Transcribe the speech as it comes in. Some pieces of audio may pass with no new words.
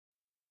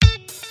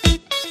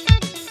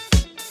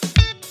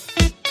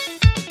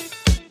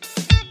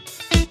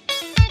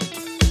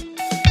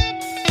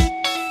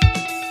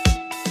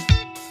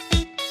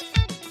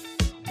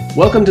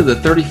Welcome to the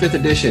 35th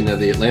edition of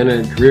the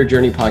Atlanta Career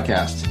Journey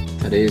Podcast.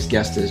 Today's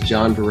guest is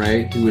John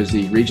Veray, who is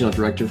the Regional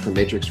Director for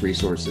Matrix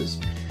Resources.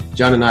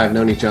 John and I have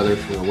known each other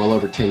for well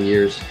over 10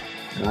 years,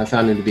 and I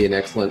found him to be an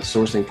excellent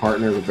sourcing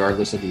partner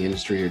regardless of the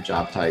industry or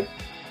job type.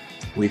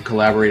 We've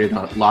collaborated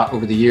on a lot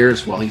over the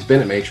years while he's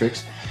been at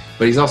Matrix,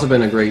 but he's also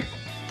been a great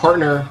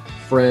partner,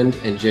 friend,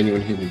 and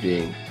genuine human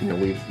being.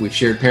 We've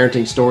shared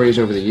parenting stories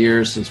over the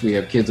years since we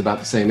have kids about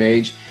the same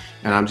age,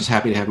 and I'm just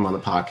happy to have him on the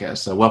podcast.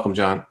 So welcome,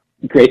 John.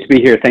 Great to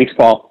be here. Thanks,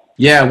 Paul.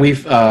 Yeah, we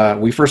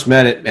first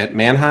met at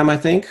Mannheim, I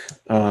think.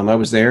 I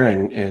was there,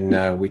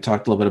 and we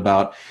talked a little bit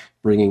about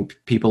bringing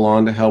people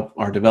on to help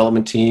our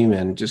development team,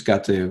 and just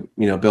got to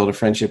build a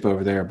friendship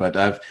over there. But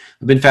I've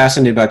been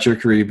fascinated about your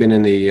career. You've been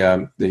in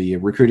the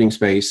recruiting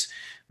space,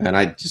 and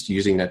I just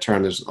using that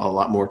term. There's a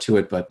lot more to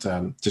it, but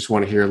just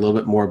want to hear a little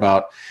bit more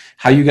about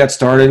how you got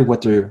started,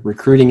 what the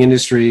recruiting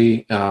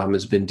industry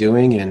has been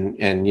doing, and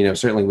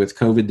certainly with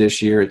COVID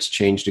this year, it's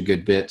changed a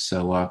good bit.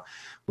 So.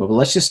 Well,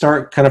 let's just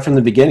start kind of from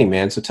the beginning,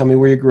 man. So tell me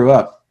where you grew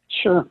up.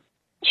 Sure.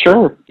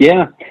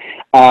 Yeah.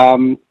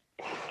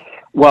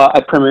 Well,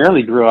 I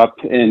primarily grew up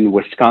in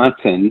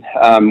Wisconsin.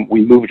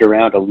 We moved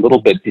around a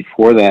little bit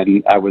before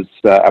then. I was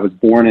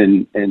born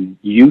in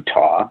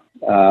Utah,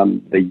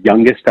 the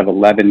youngest of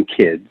 11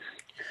 kids.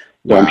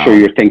 So wow. I'm sure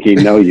you're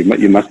thinking, no,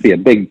 you must be a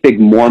big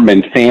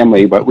Mormon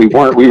family, but we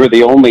weren't. We were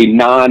the only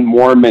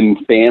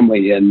non-Mormon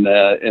family in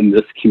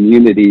this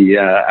community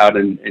out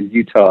in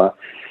Utah.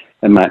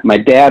 And my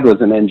dad was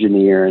an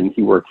engineer, and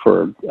he worked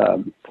for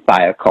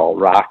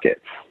Thiokol Rockets.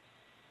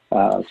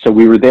 So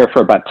we were there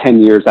for about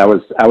 10 years. I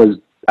was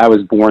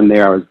born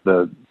there. I was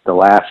the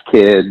last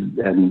kid,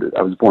 and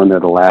I was born there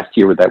the last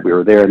year that we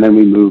were there. And then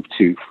we moved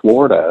to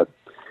Florida,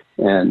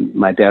 and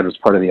my dad was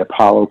part of the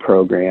Apollo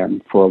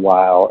program for a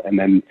while. And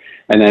then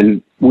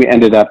we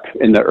ended up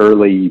in the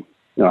early.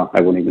 I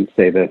won't even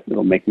say that;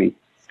 it'll make me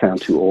sound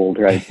too old,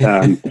 right?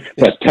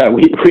 But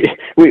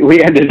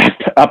we ended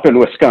up in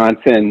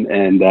Wisconsin,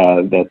 and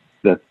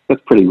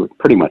that's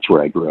pretty much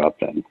where I grew up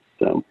then.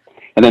 So,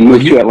 and then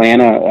moved to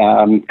Atlanta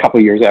a couple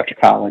of years after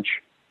college.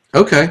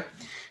 Okay,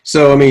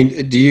 so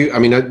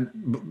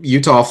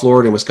Utah,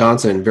 Florida, and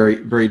Wisconsin, very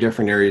very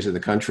different areas of the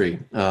country.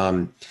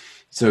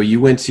 So you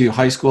went to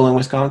high school in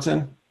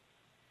Wisconsin?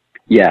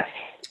 Yes.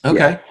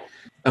 Okay. Yes.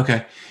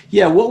 Okay.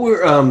 Yeah. What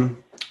were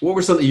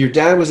something? Your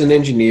dad was an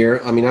engineer.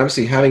 I mean,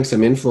 obviously having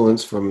some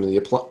influence from the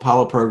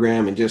Apollo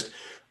program and just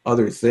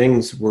other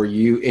things. Were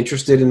you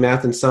interested in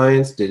math and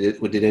science?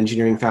 Did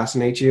engineering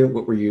fascinate you?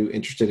 What were you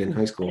interested in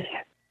high school?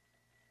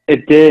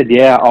 It did,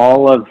 yeah.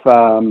 All of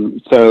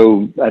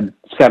so I had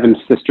 7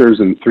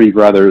 sisters and 3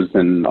 brothers,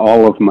 and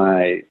all of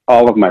my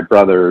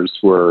brothers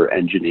were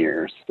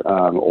engineers,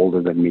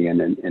 older than me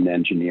in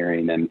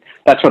engineering, and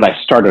that's what I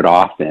started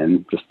off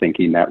in. Just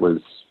thinking that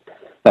was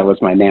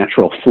my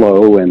natural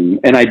flow, and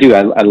I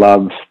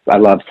love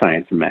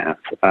science and math.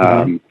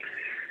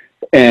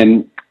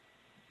 And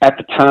at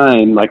the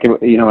time,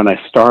 when I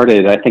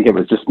started, I think it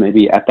was just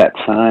maybe at that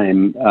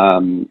time,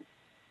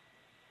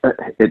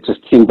 it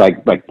just seemed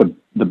like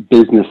the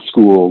business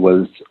school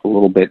was a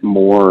little bit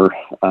more,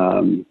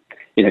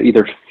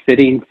 either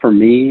fitting for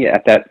me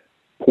at that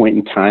point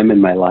in time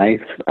in my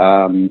life.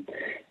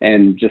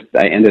 And just,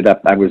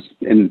 I was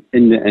in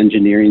the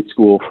engineering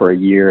school for a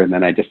year, and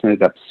then I just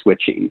ended up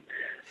switching.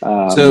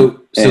 So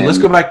let's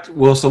go back.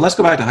 So let's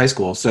go back to high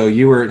school. So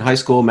you were in high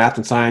school, math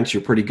and science,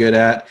 you're pretty good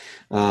at.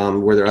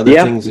 Were there other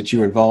things that you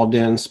were involved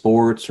in,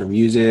 sports or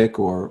music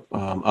or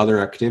other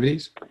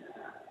activities?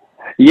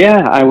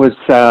 Yeah, I was.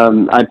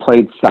 I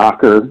played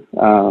soccer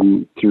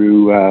from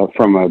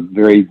a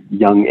very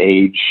young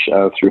age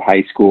through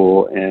high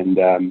school, and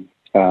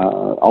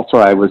also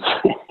I was.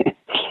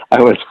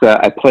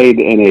 I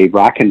played in a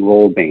rock and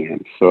roll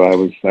band, so I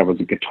was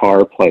a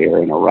guitar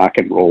player in a rock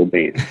and roll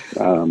band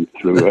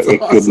through a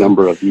good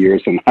number of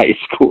years in high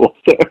school.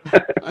 So.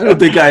 I don't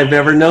think I've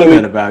ever known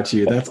that about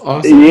you. That's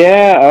awesome.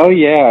 Yeah. Oh,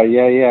 yeah.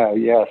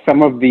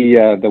 Some of the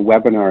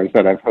webinars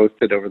that I've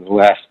hosted over the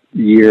last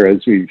year,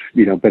 as we've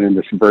been in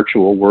this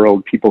virtual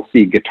world, people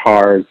see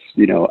guitars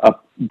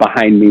up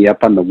behind me,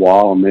 up on the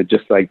wall, and they're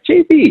just like,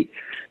 JB,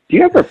 do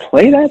you ever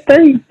play that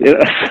thing?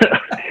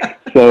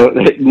 So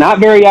not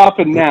very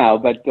often now,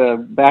 but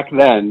back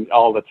then,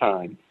 all the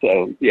time.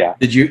 So yeah.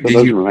 Did you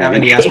have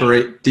any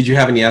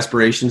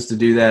aspirations to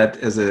do that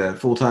as a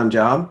full-time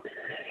job?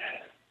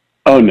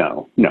 Oh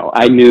no.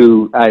 I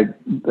knew. My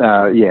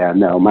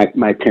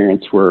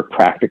parents were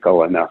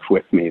practical enough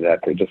with me that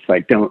they're just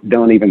like,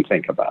 don't even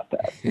think about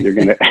that. You're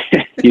gonna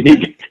you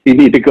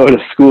need to go to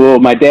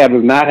school. My dad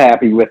was not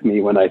happy with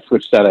me when I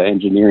switched out of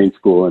engineering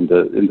school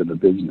into the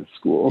business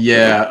school.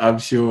 Yeah, I'm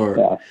sure.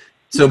 Yeah.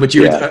 So, but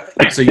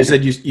so you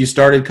said you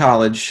started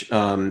college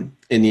in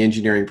the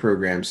engineering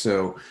program.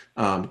 So,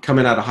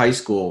 coming out of high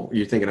school,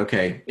 you're thinking,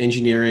 okay,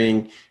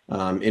 engineering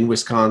in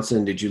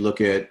Wisconsin. Did you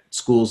look at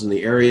schools in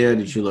the area?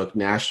 Did you look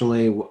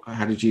nationally?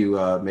 How did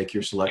you make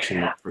your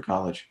selection for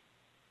college?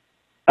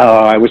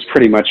 I was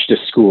pretty much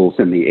just schools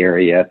in the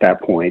area at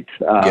that point.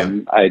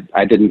 Yeah.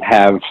 I didn't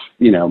have,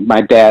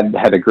 my dad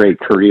had a great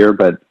career,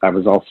 but I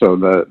was also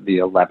the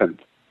 11th,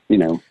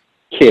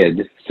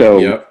 kid. So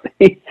Yep.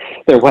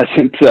 there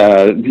wasn't,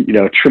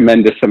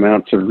 tremendous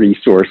amounts of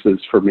resources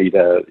for me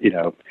to,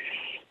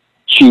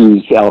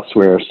 choose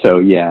elsewhere. So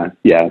yeah,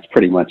 it's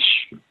pretty much,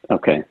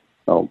 okay,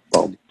 I'll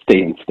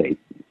stay in state.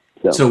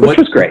 So which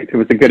was great. It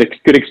was a good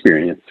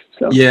experience.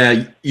 So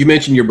yeah, you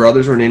mentioned your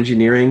brothers were in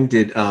engineering.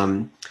 Did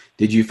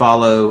you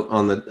follow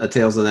on the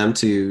tails of them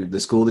to the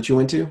school that you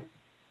went to?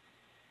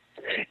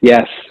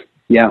 Yes.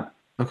 Yeah.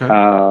 Okay.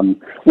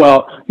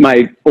 Well,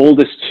 my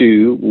oldest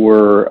two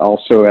were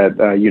also at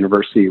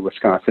University of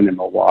Wisconsin in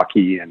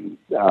Milwaukee, and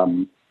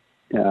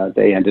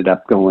they ended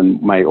up going.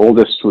 My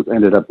oldest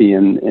ended up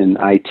being in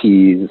IT,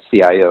 the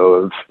CIO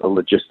of a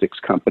logistics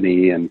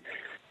company, and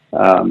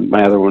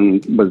my other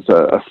one was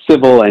a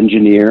civil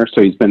engineer,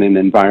 so he's been in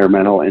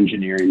environmental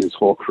engineering his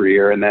whole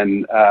career. And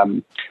then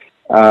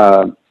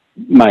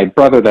my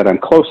brother that I'm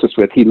closest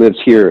with, he lives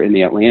here in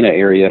the Atlanta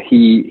area.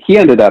 He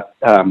ended up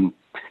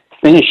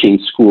finishing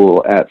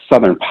school at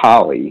Southern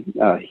Poly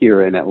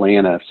here in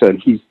Atlanta. So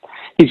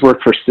he's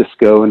worked for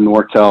Cisco and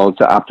Nortel as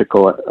an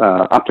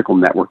optical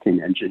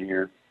networking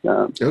engineer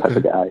type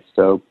of guy.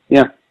 So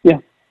yeah.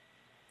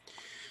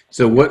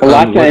 So what? A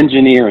lot to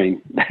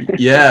engineering.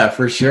 Yeah,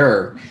 for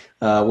sure.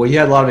 Well, you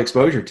had a lot of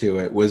exposure to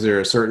it. Was there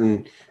a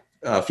certain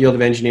field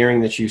of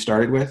engineering that you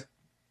started with?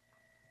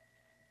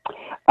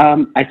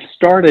 I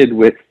started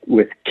with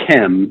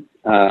chem,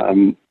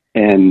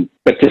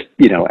 but just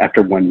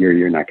after 1 year,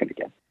 you're not going to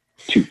get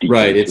too deep.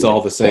 Right, it's all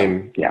the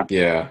same. So,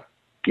 yeah.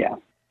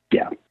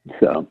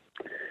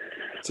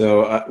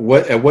 So at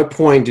what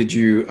point did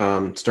you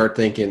start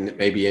thinking that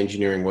maybe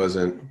engineering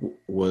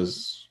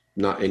was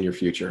not in your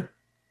future?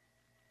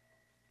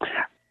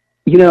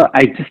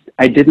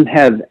 I didn't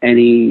have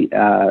any.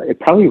 It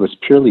probably was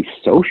purely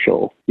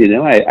social.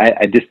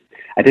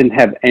 I didn't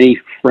have any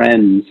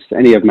friends.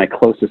 Any of my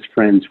closest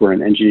friends were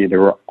an engineer. They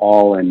were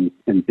all in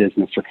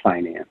business or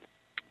finance.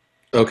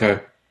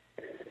 Okay.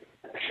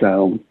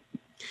 So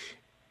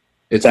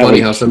it's funny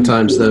how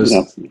sometimes those.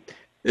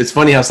 It's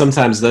funny how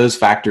sometimes those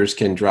factors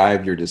can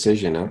drive your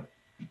decision, huh?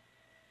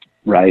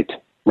 Right.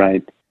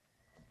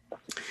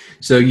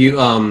 So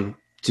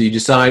you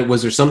decide,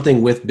 was there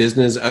something with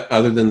business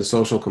other than the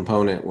social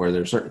component where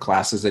there are certain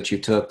classes that you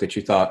took that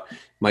you thought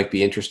might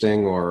be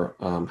interesting, or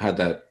how'd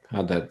that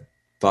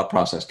thought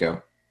process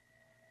go?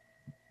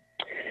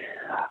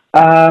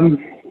 I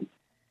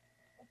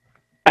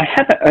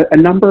had a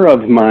number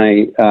of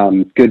my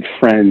good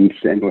friends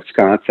in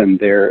Wisconsin.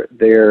 Their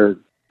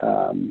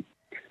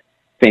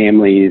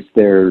families,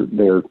 their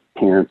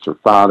parents or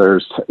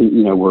fathers,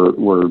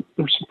 were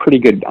some pretty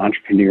good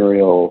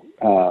entrepreneurial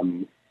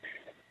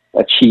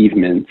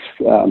achievements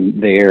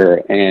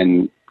there,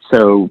 and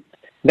so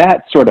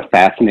that sort of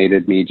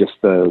fascinated me. Just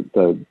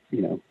the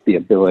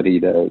ability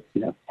to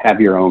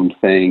have your own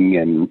thing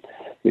and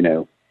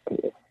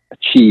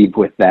achieve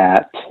with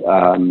that.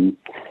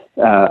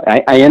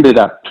 I ended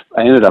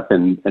up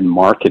in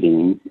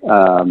marketing,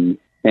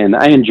 and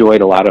I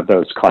enjoyed a lot of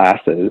those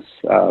classes,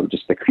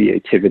 just the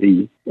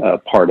creativity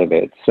part of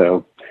it.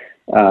 So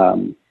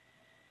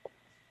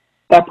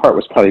that part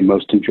was probably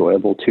most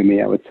enjoyable to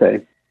me, I would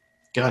say.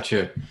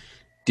 Gotcha.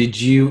 Did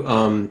you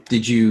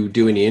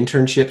do any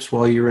internships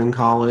while you were in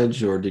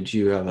college, or did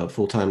you have a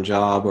full-time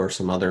job or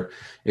some other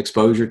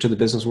exposure to the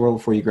business world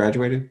before you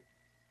graduated?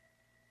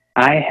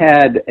 I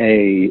had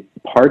a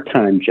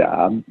part-time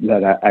job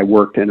that I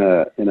worked in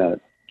a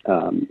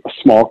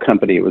small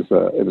company. It was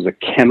a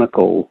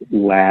chemical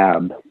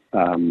lab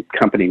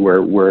company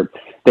where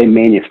they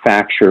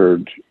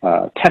manufactured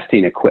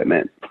testing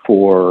equipment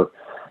for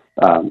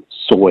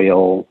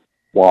soil,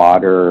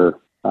 water,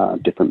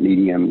 different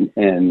medium.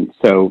 And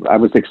so I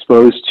was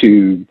exposed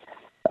to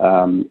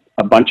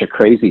a bunch of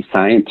crazy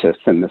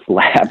scientists in this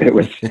lab. It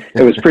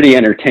was pretty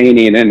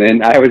entertaining.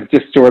 And I was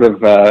just sort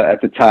of,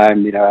 at the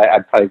time,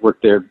 I'd probably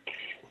work there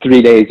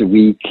 3 days a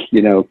week,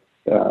 4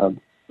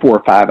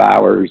 or 5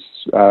 hours,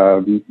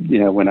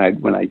 when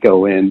I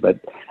go in, but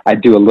I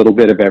do a little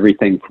bit of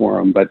everything for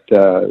them. But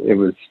it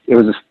was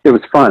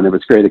fun. It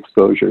was great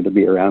exposure to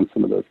be around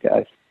some of those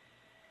guys.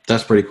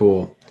 That's pretty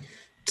cool.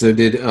 So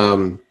did,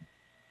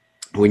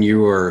 when you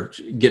were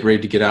getting ready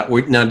to get out,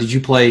 now, did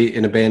you play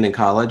in a band in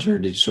college, or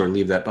did you sort of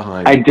leave that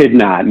behind? I did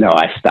not. No,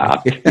 I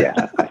stopped.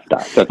 Yeah, I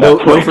stopped. No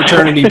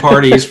fraternity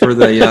parties for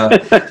the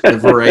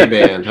Veray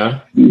band,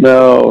 huh?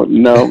 No.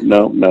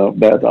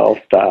 That all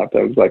stopped.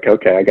 I was like,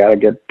 okay, I gotta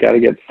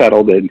get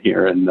settled in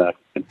here and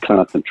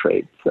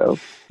concentrate. So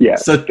yeah.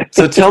 So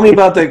tell me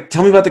about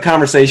the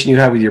conversation you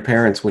had with your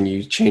parents when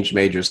you changed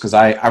majors, because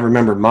I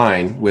remember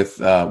mine with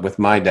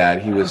my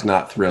dad. He was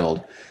not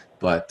thrilled.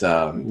 But,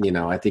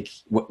 I think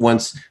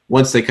once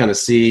they kind of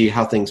see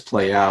how things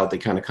play out, they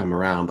kind of come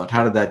around. But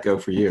how did that go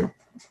for you?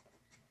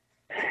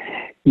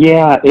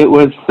 Yeah, it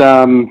was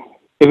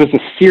a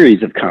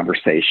series of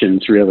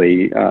conversations,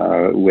 really,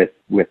 with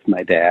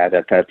my dad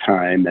at that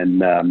time.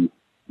 And,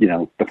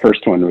 the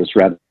first one was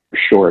rather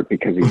short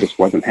because he just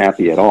wasn't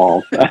happy at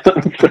all.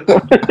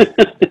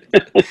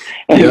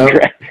 And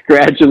Yep.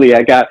 gradually,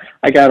 I got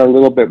a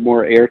little bit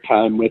more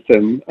airtime with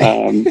him,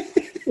 and I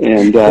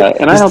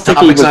This don't think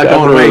he topic's was not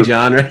going ever. away,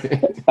 John.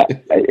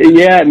 Right?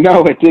 Yeah,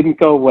 no, it didn't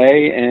go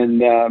away,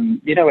 and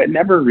it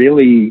never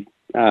really.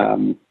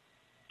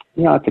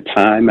 At the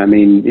time, I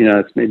mean,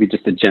 it's maybe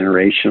just a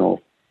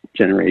generational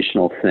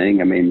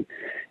thing. I mean,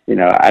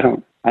 I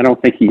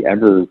don't think he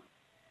ever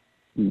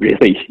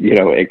really,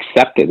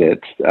 accepted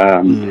it.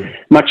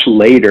 Much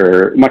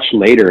later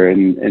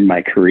in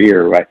my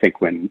career, I think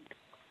when,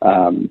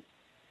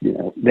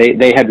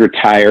 they had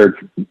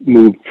retired,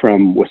 moved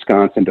from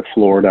Wisconsin to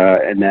Florida,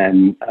 and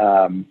then,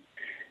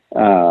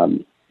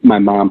 my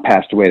mom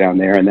passed away down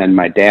there, and then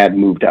my dad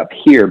moved up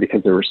here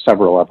because there were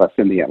several of us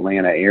in the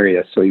Atlanta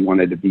area. So she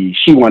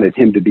wanted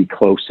him to be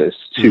closest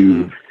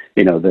to,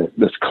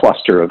 this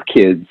cluster of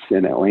kids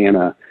in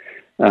Atlanta.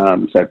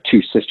 So I have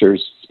two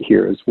sisters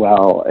here as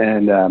well.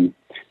 And,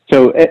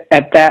 so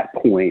at that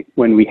point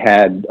when we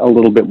had a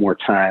little bit more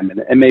time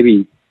and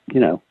maybe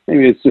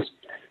it's just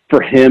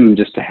for him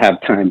just to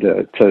have time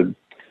to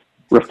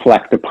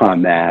reflect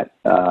upon that.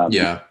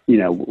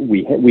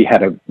 We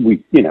had a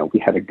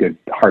good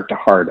heart to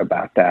heart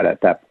about that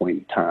at that point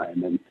in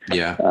time. And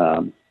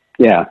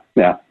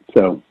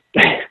So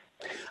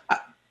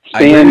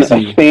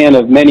a span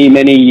of many,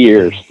 many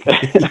years.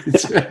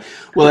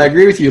 Well, I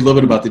agree with you a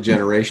little bit about the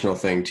generational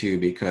thing too,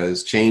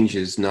 because change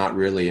is not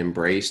really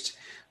embraced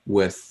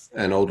with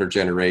an older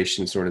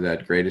generation, sort of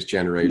that greatest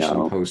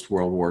generation post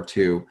World War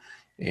II.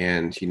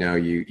 And,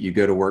 you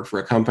go to work for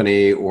a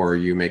company or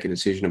you make a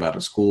decision about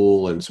a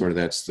school and sort of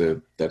that's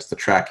the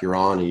track you're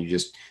on and you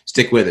just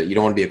stick with it. You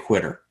don't want to be a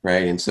quitter.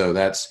 Right. And so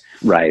that's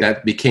right.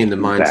 That became the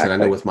mindset. Exactly. I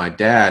know with my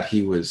dad,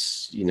 he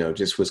was,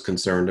 just was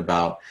concerned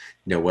about,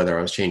 whether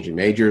I was changing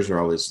majors or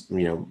I was,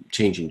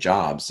 changing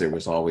jobs. There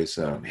was always,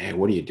 man,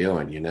 what are you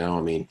doing?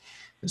 I mean,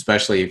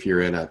 especially if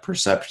you're in a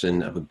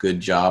perception of a good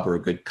job or a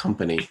good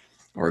company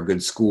or a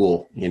good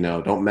school,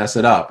 don't mess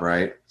it up.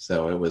 Right.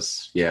 So it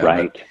was,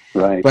 Right.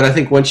 But I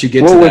think once you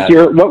get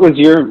what was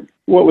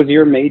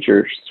your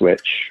major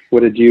switch?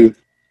 What did you?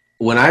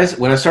 When I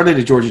started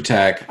at Georgia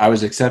Tech, I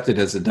was accepted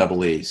as a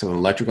double E, so an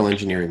electrical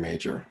engineering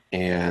major.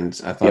 And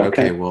I thought,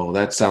 okay, well,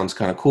 that sounds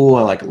kind of cool.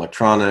 I like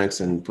electronics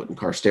and putting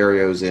car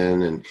stereos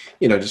in and,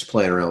 just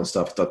playing around with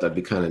stuff. I thought that'd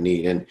be kind of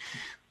neat. And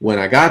when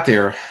I got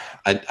there,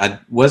 I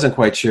wasn't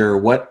quite sure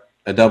what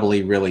a double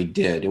E really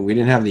did. And we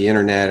didn't have the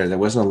internet or there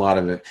wasn't a lot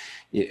of it.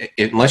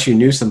 Unless you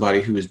knew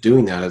somebody who was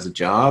doing that as a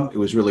job, it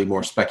was really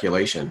more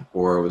speculation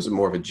or it was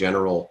more of a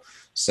general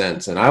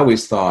sense. And I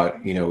always thought,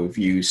 if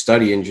you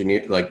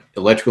study like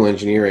electrical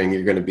engineering,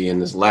 you're going to be in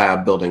this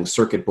lab building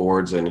circuit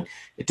boards, and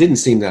it didn't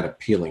seem that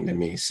appealing to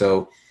me.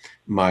 So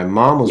my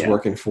mom was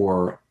working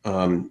for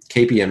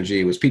KPMG,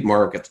 it was Pete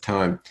Marwick at the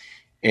time,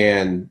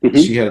 and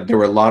there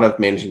were a lot of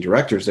managing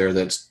directors there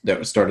that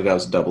started out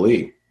as a double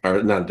E,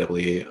 or not a double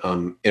E,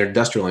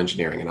 industrial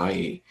engineering, an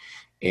IE.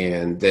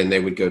 And then they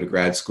would go to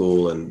grad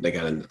school and they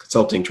got in the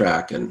consulting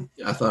track. And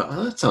I thought,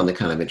 that sounded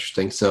kind of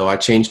interesting. So I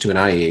changed to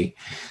an IE.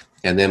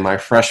 And then my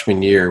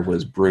freshman year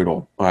was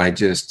brutal. I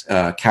just,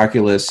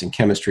 calculus and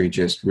chemistry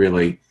just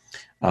really,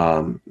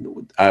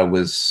 I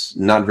was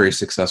not very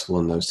successful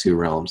in those two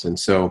realms. And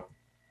so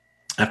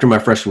after my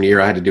freshman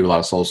year, I had to do a lot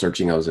of soul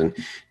searching. I was in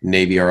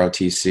Navy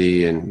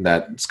ROTC and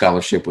that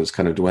scholarship was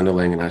kind of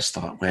dwindling. And I just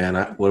thought, man,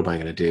 what am I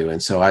going to do?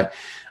 And so I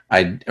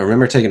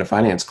remember taking a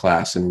finance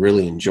class and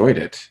really enjoyed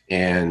it.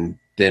 And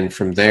then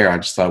from there, I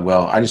just thought,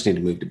 well, I just need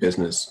to move to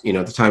business.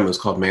 At the time it was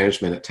called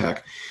management at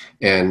Tech.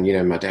 And,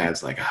 my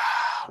dad's like,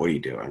 what are you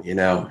doing?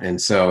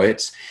 And so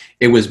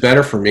it was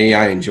better for me.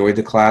 I enjoyed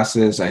the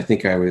classes. I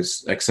think I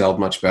excelled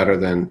much better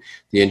than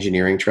the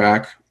engineering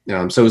track.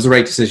 So it was the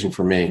right decision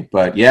for me.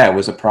 But yeah, it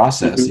was a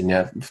process. And you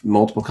have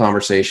multiple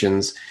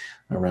conversations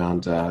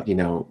around,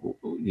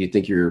 you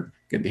think you're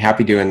going to be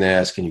happy doing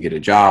this? Can you get a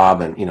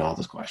job? And, all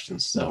those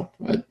questions. So,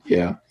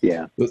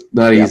 it's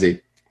not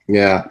easy.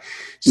 Yeah.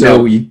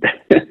 So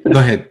go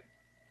ahead.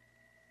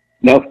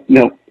 No.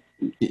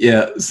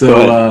 Yeah.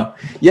 So,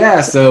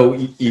 so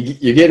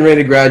you're getting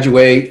ready to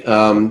graduate.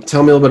 Tell me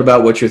a little bit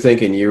about what you're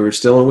thinking. You were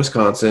still in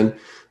Wisconsin.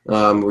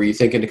 Were you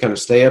thinking to kind of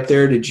stay up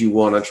there? Did you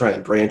want to try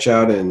and branch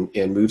out and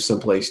move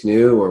someplace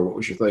new, or what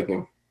was your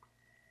thinking?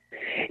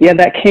 Yeah,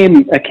 that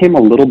came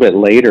a little bit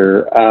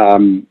later.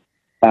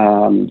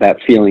 That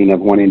feeling of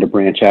wanting to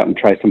branch out and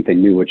try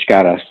something new, which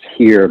got us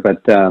here.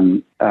 But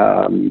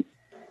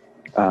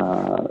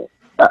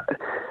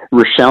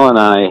Rochelle and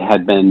I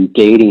had been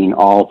dating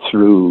all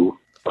through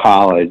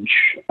college.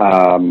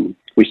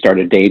 We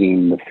started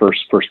dating the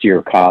first year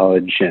of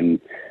college and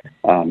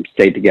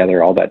stayed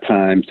together all that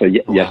time. So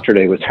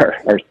yesterday was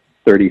our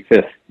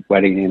 35th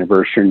wedding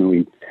anniversary, and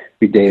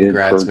we dated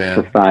Congrats,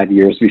 for 5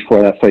 years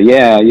before that. So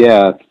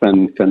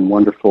it's been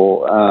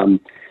wonderful.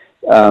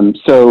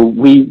 So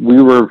we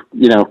were,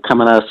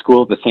 coming out of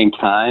school at the same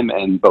time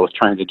and both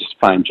trying to just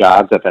find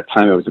jobs. At that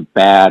time, it was a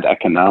bad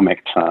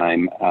economic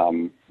time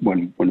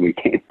when we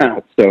came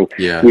out. So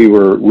we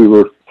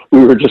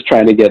were just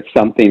trying to get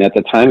something at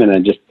the time, and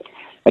then just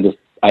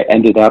I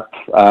ended up,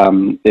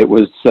 it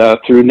was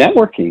through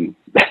networking.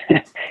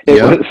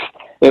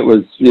 It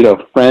was,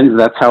 friends.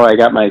 That's how I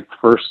got my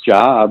first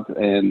job.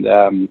 And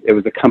it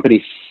was a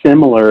company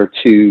similar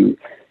to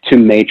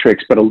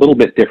Matrix, but a little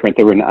bit different.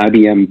 They were an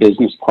IBM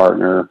business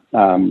partner,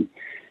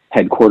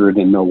 headquartered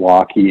in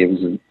Milwaukee. It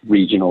was a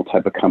regional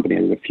type of company.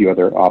 There was a few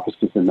other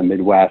offices in the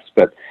Midwest.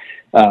 But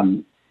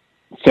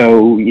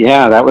so,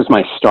 yeah, that was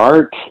my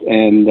start.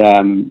 And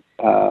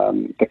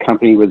the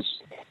company was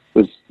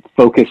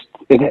focused.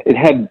 It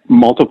had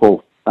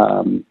multiple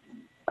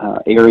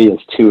areas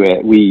to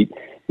it. We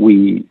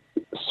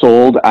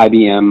sold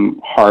IBM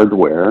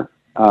hardware.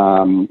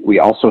 We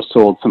also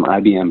sold some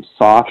IBM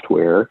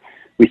software.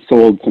 We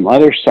sold some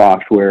other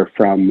software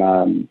from,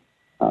 I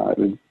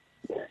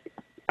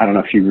don't know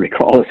if you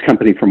recall this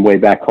company from way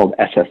back called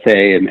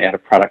SSA, and they had a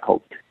product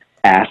called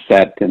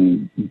Asset,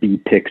 and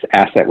BPIX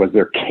Asset was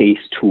their case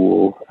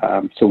tool.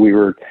 So we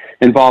were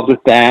involved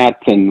with that,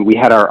 and we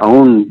had our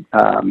own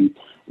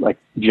like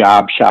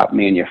job shop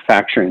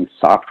manufacturing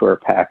software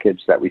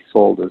package that we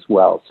sold as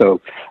well.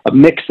 So a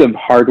mix of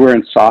hardware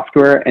and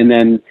software, and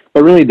then,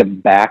 but really the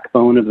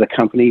backbone of the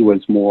company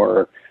was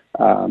more,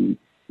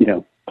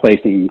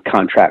 placing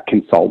contract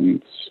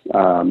consultants,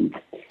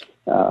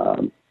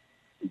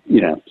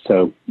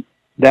 so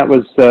that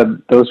was,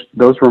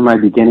 those were my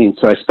beginnings.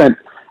 So I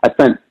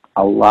spent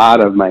a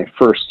lot of my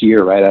first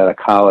year right out of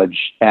college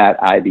at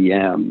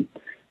IBM,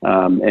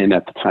 and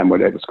at the time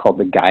what it was called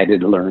the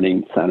Guided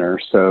Learning Center.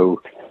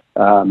 So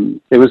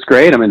it was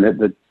great. I mean,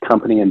 the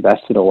company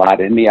invested a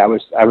lot in me. I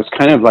was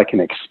kind of like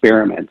an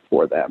experiment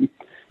for them.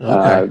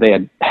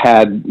 Okay.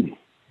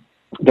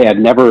 They had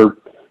never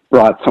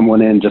brought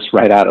someone in just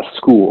right out of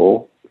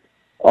school.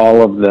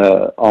 All of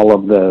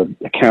the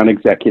account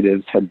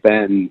executives had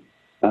been,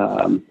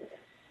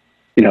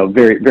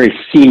 very, very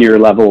senior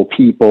level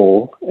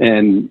people,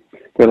 and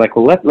they're like,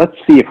 well, let's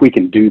see if we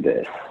can do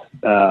this.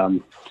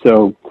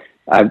 So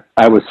I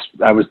was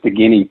the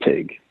guinea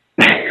pig.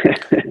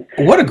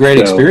 What a great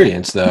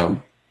experience, though.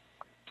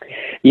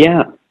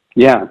 Yeah.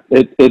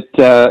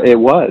 It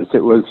was.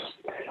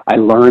 I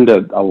learned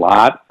a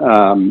lot.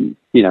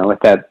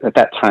 At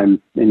that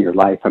time in your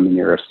life, I mean,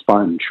 you're a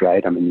sponge,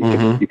 right? I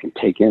mean, you can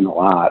take in a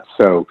lot.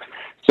 So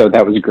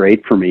that was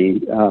great for me.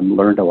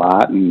 Learned a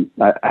lot, and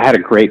I had a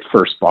great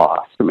first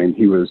boss. I mean,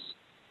 he was,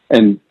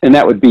 and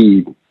that would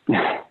be,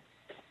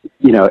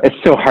 it's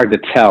so hard to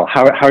tell.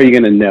 How are you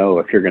going to know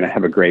if you're going to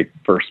have a great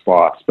first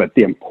boss? But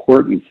the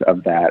importance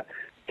of that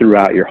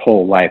throughout your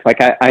whole life.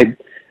 Like I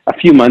a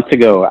few months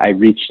ago, I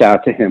reached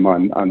out to him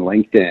on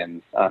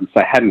LinkedIn. So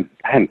I hadn't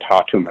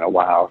talked to him in a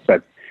while. So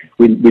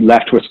we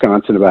left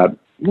Wisconsin about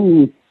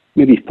maybe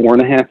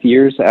 4.5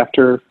 years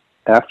after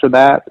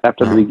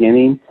the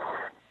beginning.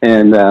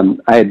 And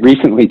I had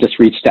recently just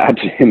reached out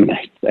to him, and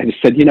I just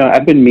said,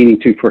 I've been meaning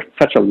to for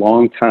such a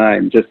long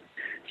time, just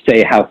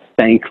say how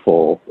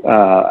thankful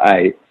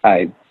I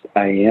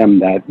am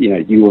that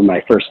you were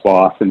my first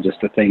boss, and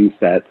just the things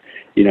that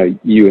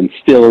you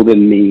instilled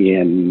in me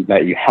and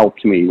that you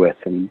helped me with,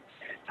 and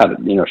how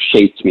to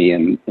shaped me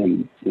in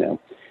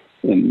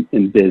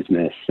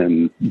business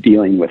and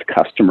dealing with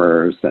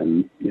customers,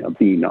 and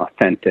being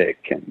authentic.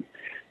 And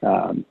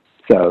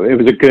so it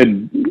was a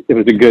good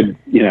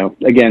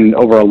again,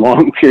 over a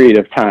long period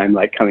of time,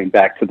 like coming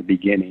back to the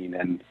beginning,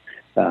 and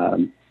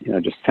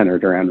just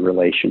centered around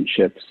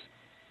relationships.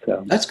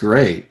 So that's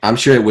great. I'm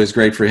sure it was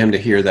great for him to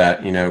hear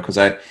that, because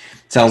it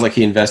sounds like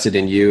he invested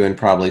in you and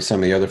probably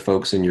some of the other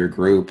folks in your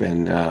group.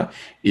 And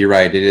you're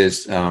right. It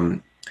is,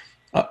 a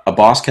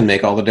boss can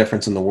make all the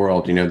difference in the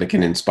world. They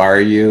can inspire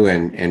you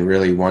and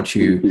really want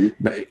you,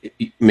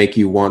 make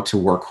you want to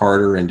work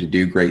harder and to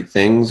do great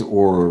things,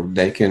 or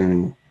they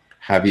can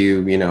have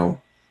you,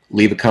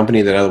 leave a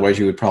company that otherwise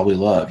you would probably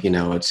love.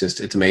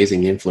 It's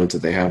amazing the influence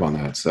that they have on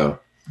that. So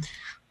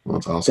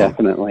that's awesome.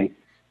 Definitely.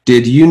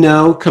 Did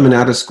coming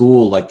out of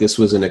school, like this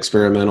was an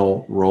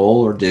experimental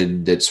role, or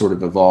did it sort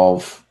of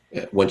evolve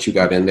once you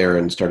got in there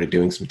and started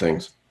doing some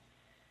things?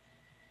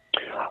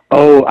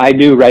 Oh, I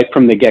knew right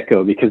from the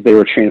get-go, because they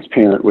were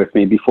transparent with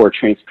me. Before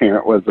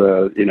transparent was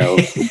a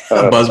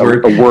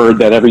buzzword, a word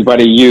that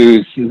everybody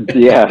used.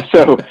 Yeah.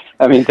 So,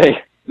 I mean,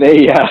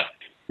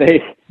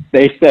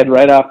 they said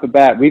right off the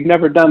bat, we've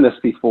never done this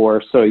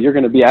before, so you're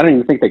going to be, I don't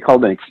even think they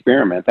called it an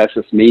experiment. That's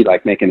just me,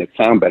 like, making it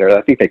sound better.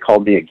 I think they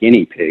called me a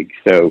guinea pig.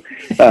 So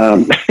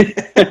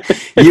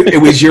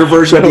it was your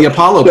version of the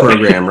Apollo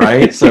program,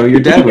 right? So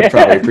your dad would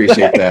probably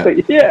appreciate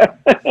that. Yeah.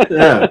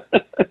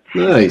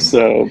 Nice.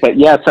 So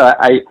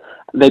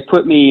they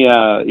put me,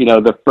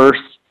 the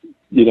first,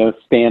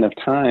 span of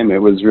time, it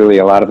was really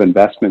a lot of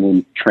investment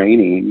in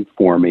training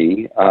for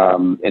me,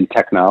 in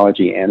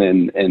technology and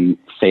in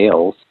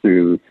sales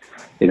through,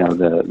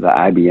 the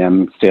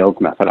IBM sales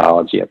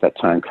methodology at that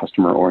time,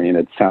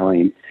 customer-oriented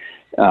selling.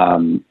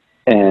 And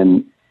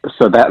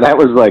so that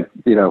was like,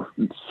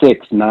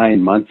 6-9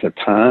 months of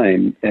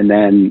time. And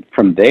then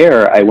from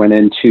there,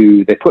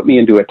 they put me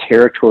into a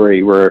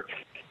territory where,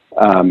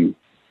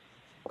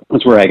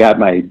 That's where I got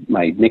my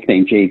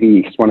nickname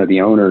JV, because one of the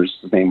owners,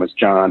 his name was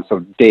John. So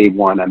day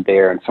one, I'm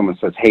there, and someone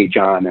says, "Hey,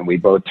 John," and we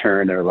both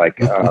turn. They're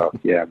like, "Oh,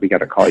 yeah, we got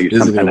to call you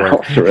something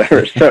else or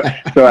whatever."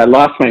 So I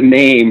lost my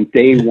name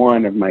day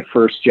one of my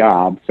first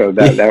job. So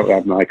that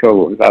I'm like,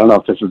 oh, I don't know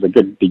if this is a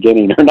good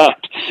beginning or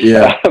not.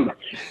 Yeah.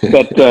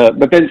 But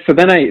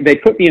then they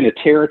put me in a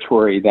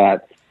territory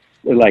that,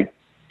 like,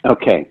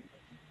 okay,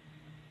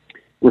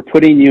 we're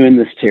putting you in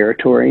this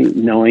territory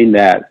knowing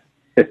that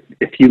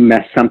if you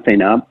mess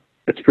something up,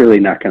 it's really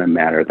not going to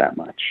matter that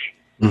much.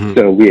 Mm-hmm.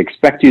 So we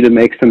expect you to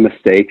make some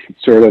mistakes.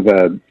 It's sort of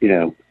a,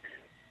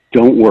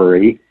 don't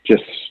worry,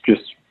 just,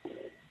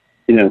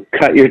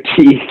 cut your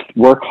teeth,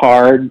 work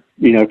hard,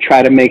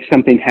 try to make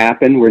something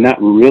happen. We're not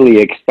really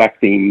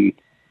expecting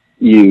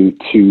you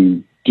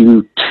to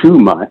do too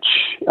much,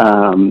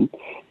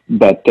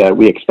 but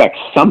we expect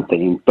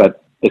something,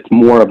 but it's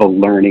more of a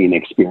learning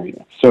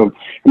experience. So,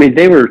 I mean,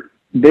 they were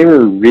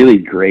really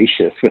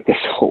gracious with this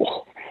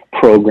whole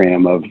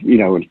program of,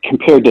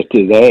 compared to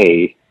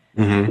today,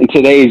 mm-hmm. in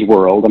today's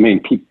world, I mean,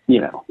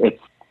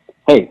 it's,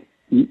 hey,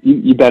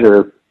 you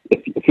better,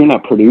 if you're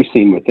not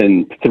producing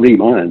within 3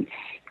 months,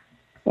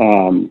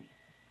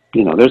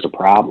 there's a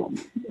problem.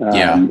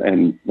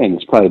 And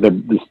it's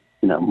probably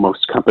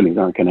most companies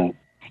aren't going to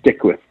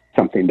stick with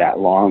something that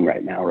long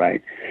right now.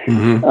 Right.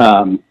 Mm-hmm.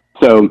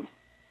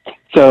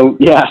 So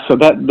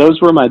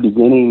those were my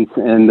beginnings,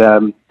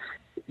 and,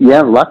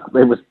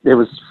 it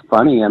was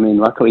funny. I mean,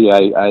 luckily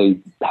I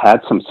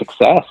had some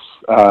success.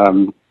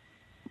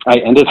 I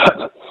ended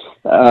up,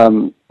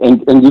 and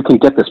you can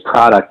get this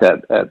product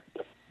at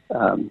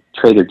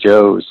Trader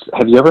Joe's.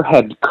 Have you ever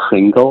had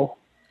Kringle?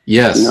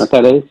 Yes. You know what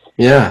that is?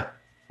 Yeah.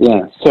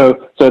 Yeah.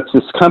 So it's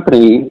this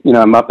company,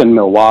 I'm up in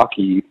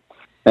Milwaukee,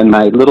 and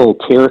my little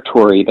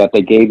territory that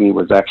they gave me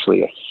was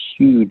actually a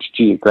huge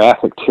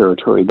geographic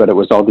territory, but it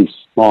was all these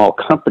small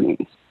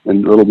companies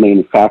and little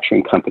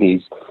manufacturing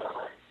companies.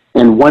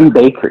 And one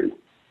bakery,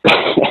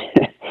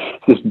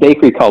 this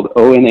bakery called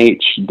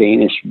O&H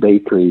Danish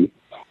Bakery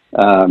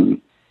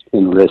in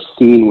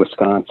Racine,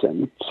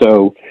 Wisconsin.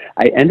 So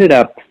I ended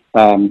up,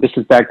 this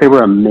is back, they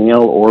were a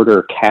mail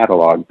order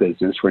catalog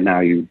business where now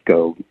you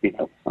go,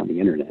 on the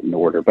internet and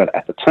order. But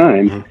at the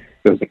time, mm-hmm.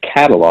 it was a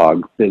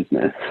catalog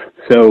business.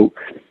 So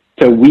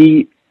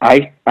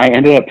I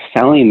ended up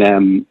selling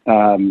them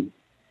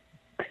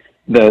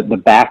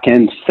the back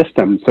end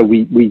system. So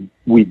we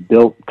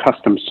built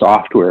custom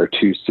software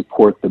to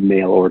support the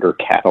mail order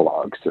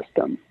catalog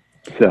system.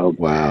 So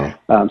wow.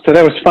 So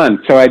that was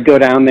fun. So I'd go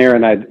down there,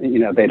 and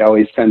they'd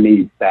always send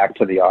me back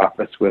to the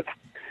office with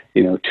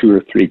 2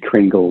 or 3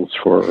 Kringles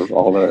for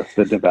all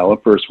the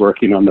developers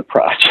working on the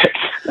project.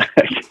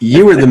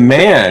 You were the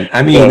man.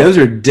 I mean, those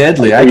are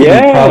deadly. I could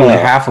eat probably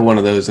half of one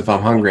of those if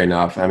I'm hungry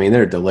enough. I mean,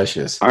 they're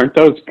delicious. Aren't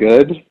those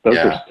good? Those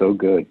are so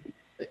good.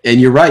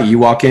 And you're right. You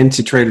walk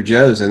into Trader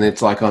Joe's, and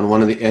it's like on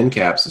one of the end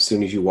caps as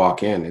soon as you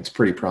walk in. It's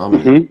pretty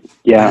prominent. Mm-hmm.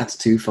 Yeah. That's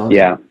too funny.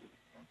 Yeah.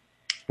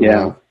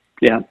 Yeah. Wow.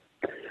 Yeah.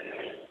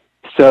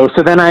 So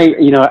then I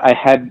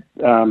had,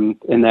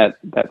 in that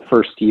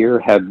first year,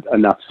 had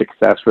enough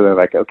success where they're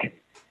like, okay,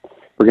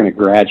 we're going to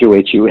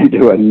graduate you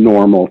into a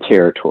normal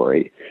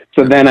territory.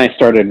 So then I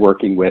started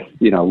working with,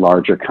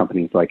 larger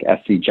companies like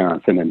SC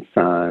Johnson and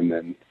Son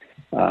and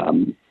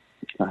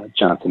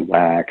Johnson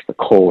Wax, the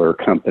Kohler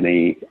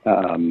Company,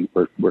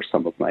 were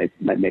some of my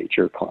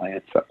major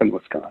clients up in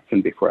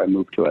Wisconsin before I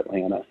moved to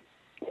Atlanta.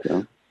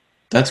 So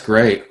that's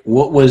great.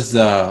 What were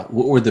the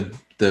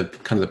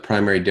kind of the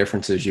primary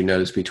differences you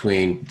noticed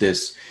between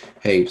this,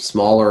 hey,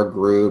 smaller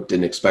group,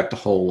 didn't expect a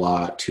whole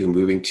lot, to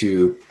moving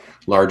to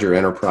larger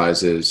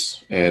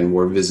enterprises and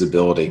more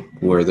visibility?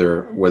 Were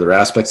there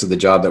aspects of the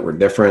job that were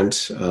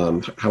different?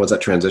 How was that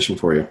transition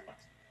for you?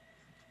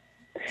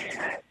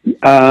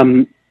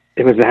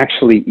 It was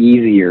actually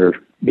easier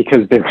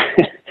because there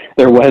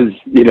was,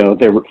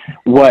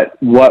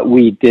 what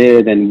we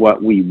did and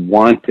what we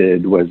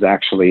wanted was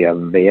actually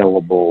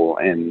available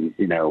and,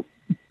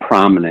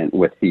 prominent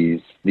with these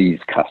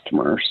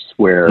customers,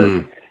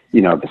 where,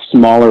 the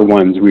smaller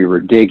ones we were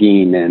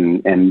digging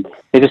and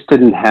they just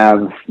didn't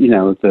have,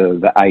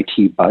 the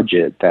IT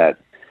budget that,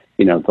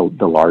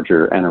 the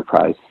larger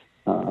enterprise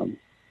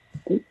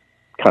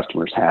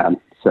customers had.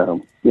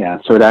 So,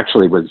 so it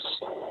actually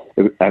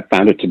I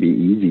found it to be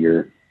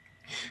easier.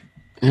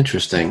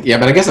 Interesting. Yeah,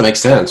 but I guess that makes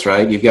sense,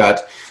 right? You've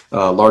got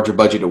a larger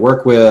budget to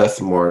work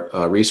with, more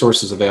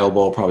resources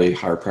available, probably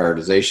higher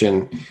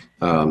prioritization.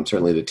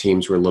 Certainly the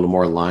teams were a little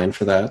more aligned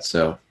for that.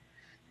 So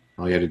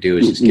all you had to do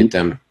is just get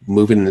them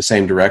moving in the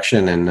same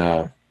direction,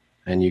 and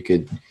you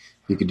could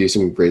do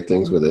some great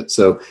things with it.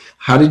 So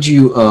how did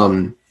you,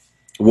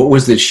 what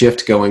was the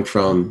shift going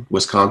from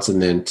Wisconsin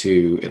then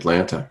to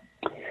Atlanta?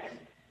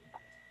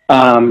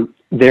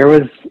 There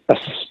was a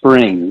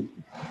spring.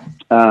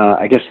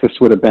 I guess this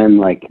would have been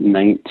like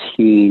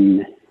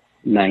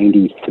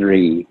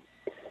 1993.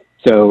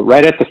 So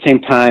right at the same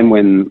time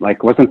when,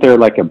 wasn't there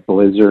like a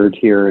blizzard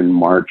here in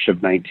March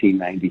of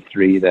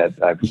 1993 that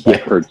I've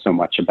heard so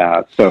much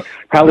about? So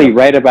probably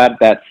right about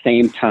that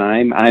same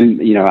time,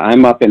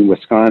 I'm up in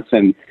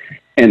Wisconsin,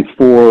 and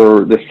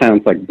for, this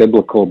sounds like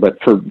biblical, but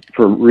for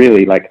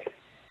really like,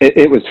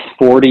 it was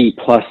 40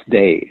 plus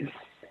days.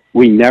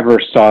 We never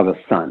saw the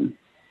sun.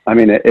 I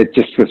mean, it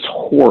just was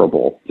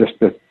horrible. Just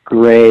this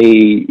gray,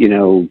 you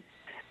know,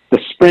 the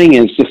spring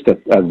is just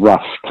a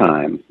rough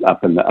time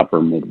up in the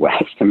upper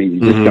Midwest. I mean, you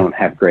just don't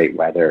have great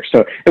weather.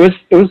 So it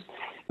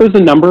was a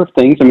number of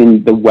things. I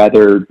mean, the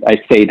weather, I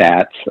say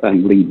that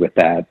and lead with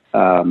that.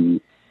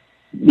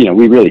 You know,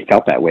 we really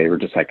felt that way. We're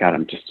just like, God,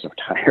 I'm just so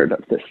tired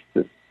of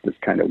this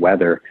kind of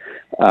weather.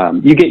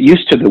 You get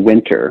used to the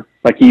winter.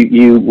 Like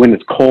you when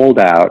it's cold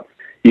out,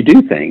 you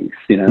do things,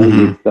 you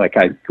know, like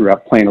I grew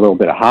up playing a little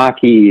bit of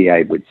hockey.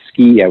 I would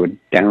ski, I would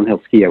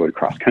downhill ski, I would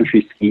cross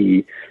country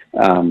ski.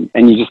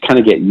 And you just kind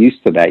of get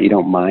used to that. You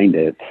don't mind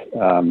it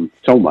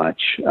so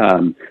much.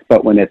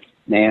 But when it's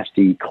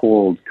nasty,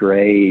 cold,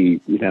 gray,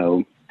 you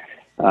know,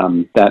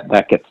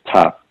 that gets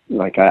tough.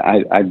 Like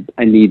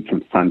I need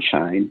some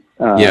sunshine.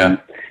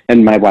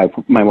 And my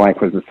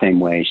wife was the same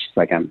way. She's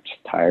like, I'm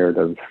just tired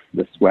of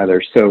this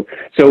weather. So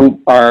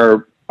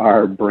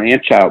our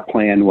branch out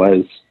plan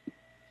was,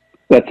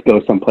 let's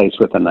go someplace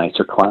with a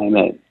nicer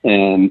climate.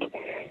 And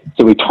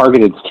so we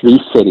targeted 3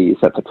 cities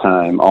at the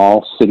time,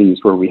 all cities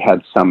where we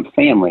had some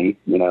family.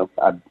 You know,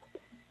 I've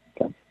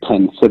got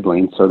 10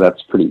 siblings, so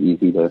that's pretty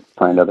easy to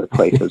find other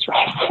places,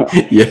 right?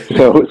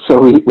 So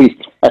we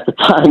at the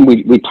time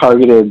we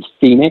targeted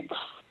Phoenix,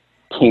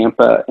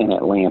 Tampa, and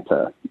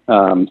Atlanta.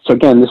 So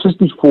again, this is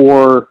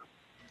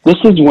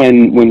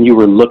when you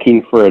were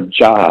looking for a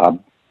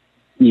job,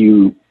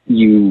 you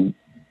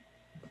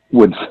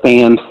would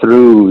fan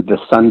through the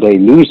Sunday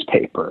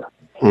newspaper.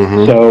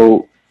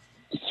 So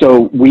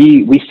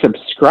we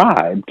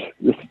subscribed.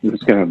 This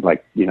is going to,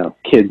 like, you know,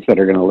 kids that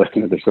are going to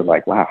listen to this are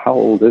like, wow, how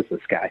old is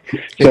this guy?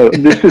 So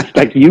this is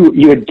like you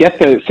would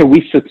get so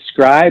we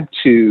subscribed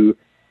to,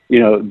 you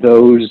know,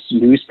 those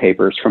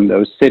newspapers from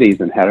those cities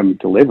and had them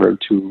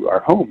delivered to our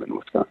home in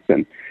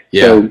Wisconsin.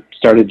 So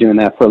started doing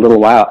that for a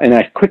little while, and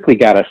I quickly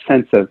got a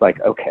sense of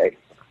like, okay,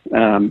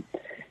 in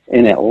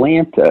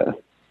Atlanta,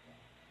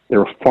 there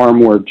were far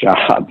more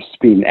jobs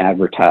being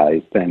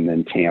advertised than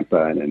in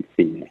Tampa and in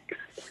Phoenix.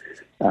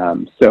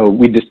 So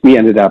we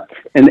ended up,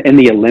 and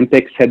the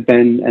Olympics had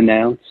been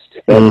announced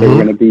that they were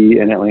going to be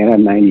in Atlanta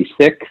in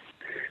 '96.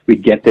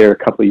 We'd get there a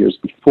couple of years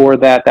before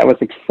that. That was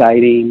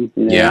exciting,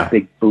 you know,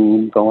 big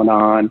boom going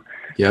on.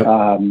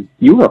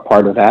 You were a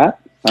part of that.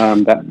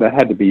 That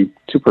had to be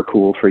super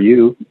cool for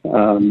you.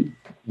 But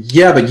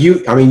you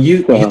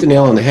hit the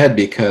nail on the head,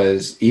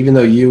 because even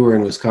though you were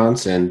in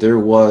Wisconsin, there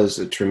was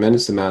a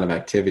tremendous amount of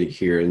activity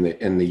here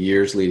in the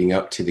years leading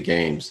up to the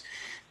games.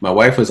 My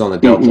wife was on the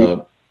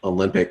Delta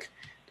Olympic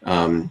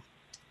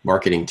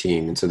marketing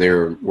team, and so they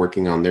were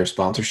working on their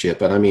sponsorship.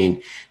 But I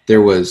mean,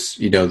 there was,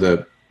 you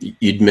know,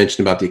 you'd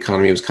mentioned about the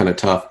economy was kind of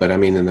tough, but I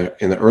mean, in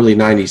the early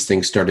 '90s,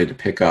 things started to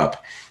pick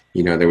up.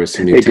 You know, there was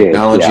some new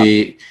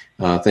technology,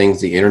 things.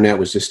 The internet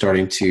was just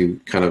starting to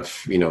kind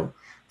of, you know,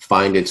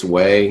 find its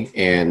way.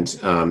 And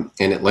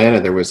in Atlanta,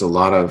 there was a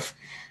lot of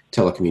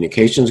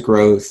telecommunications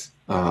growth.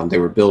 They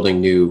were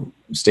building new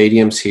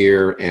stadiums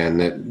here, and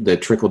the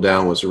trickle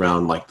down was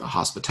around like the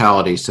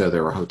hospitality. So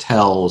there were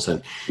hotels,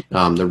 and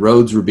the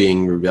roads were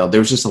being rebuilt.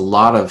 There was just a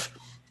lot of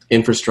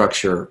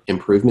infrastructure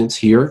improvements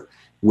here,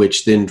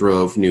 which then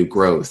drove new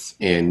growth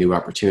and new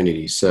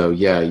opportunities. So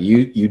yeah,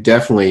 you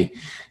definitely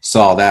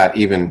saw that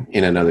even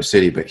in another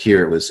city, but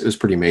here it was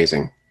pretty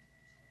amazing.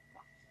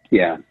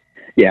 Yeah.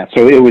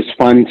 So it was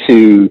fun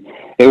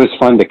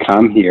to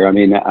come here. I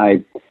mean,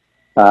 I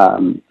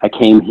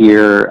came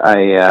here.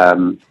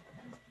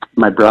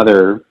 My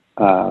brother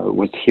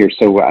was here,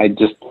 so I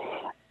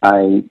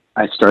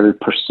started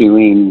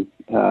pursuing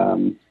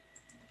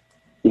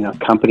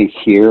companies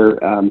here.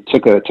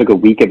 Took a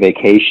week of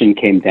vacation,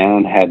 came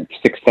down, had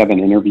 6-7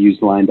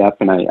 interviews lined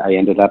up, and I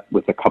ended up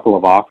with a couple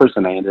of offers,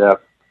 and I ended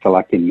up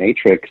selecting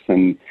Matrix,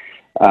 and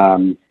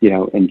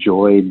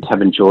enjoyed.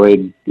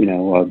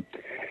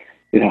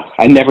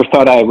 I never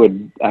thought I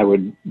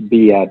would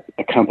be at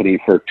a company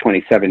for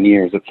 27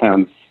 years. It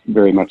sounds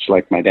very much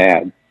like my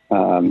dad.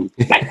 That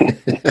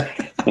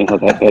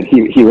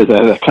he was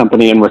at a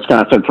company in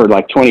Wisconsin for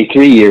like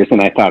 23 years,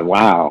 and I thought,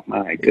 wow,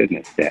 my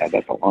goodness, Dad,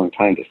 that's a long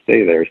time to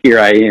stay there. Here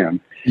I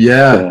am.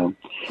 Yeah. So,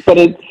 but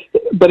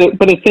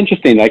it's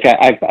interesting. Like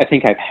I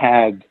think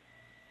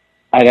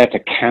I'd have to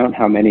count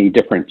how many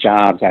different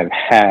jobs I've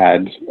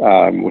had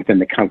within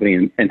the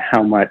company, and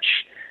how much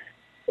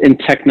in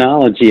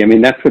technology. I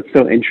mean, that's what's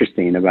so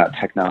interesting about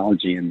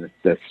technology and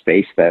the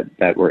space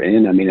that we're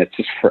in. I mean, it's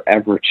just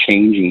forever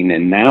changing,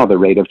 and now the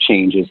rate of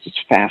change is just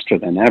faster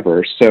than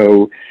ever.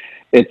 So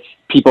it's,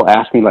 people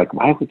ask me like,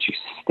 why would you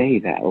stay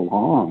that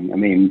long? I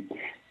mean,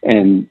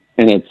 and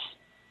it's,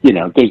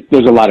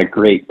 there's a lot of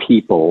great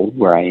people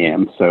where I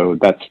am. So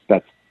that's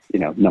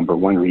number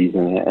one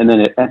reason. And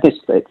then it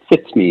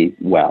fits me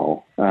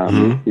well,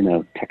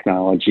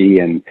 technology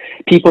and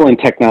people in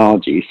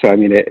technology. So, I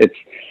mean,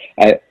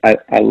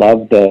 I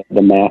love the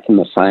math and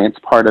the science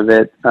part of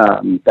it.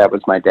 That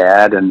was my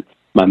dad, and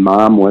my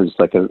mom was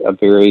like a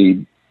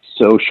very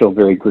social,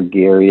 very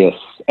gregarious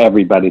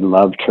everybody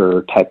loved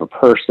her type of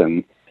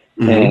person.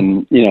 Mm-hmm.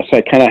 And, so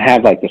I kind of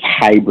have like this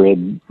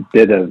hybrid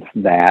bit of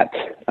that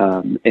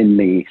in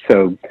me.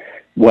 So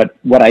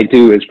what I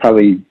do is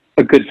probably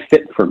a good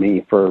fit for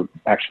me for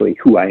actually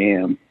who I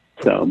am.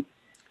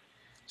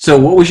 So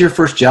what was your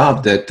first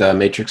job that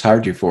Matrix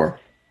hired you for?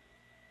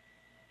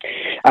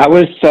 I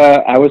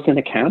was an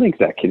account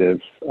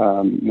executive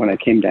when I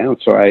came down.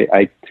 So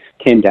I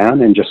came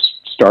down and just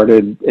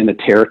started in a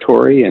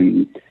territory,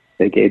 and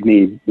they gave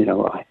me,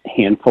 a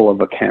handful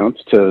of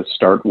accounts to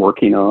start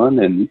working on,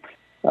 and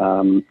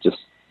just,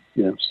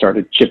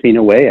 started chipping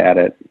away at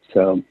it.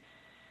 So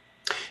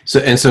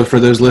for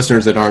those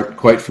listeners that aren't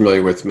quite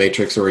familiar with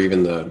Matrix or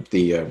even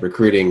the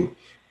recruiting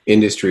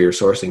industry or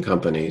sourcing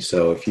company,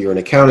 so if you're an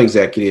account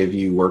executive,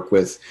 you work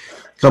with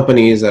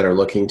companies that are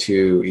looking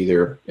to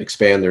either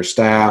expand their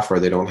staff or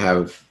they don't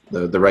have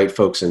the right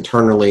folks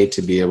internally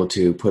to be able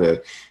to put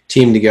a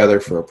team together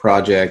for a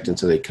project. And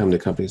so they come to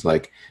companies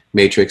like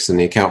Matrix, and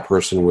the account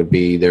person would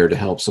be there to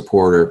help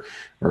support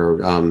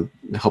or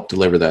help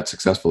deliver that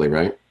successfully,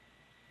 right?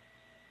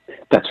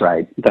 That's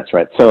right.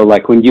 So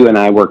like when you and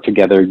I worked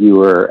together, you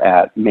were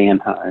at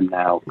Mannheim,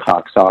 now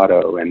Cox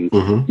Auto, and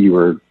Mm-hmm.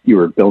 you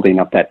were building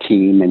up that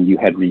team, and you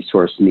had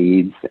resource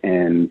needs,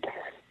 and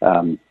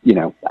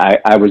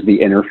I was the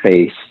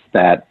interface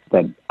that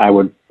I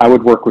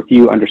would work with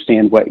you,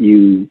 understand what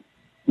you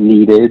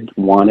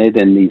wanted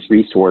in these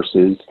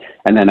resources,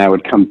 and then I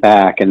would come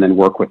back and then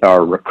work with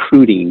our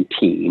recruiting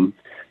team,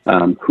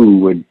 who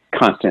would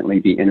constantly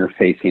be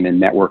interfacing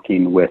and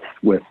networking with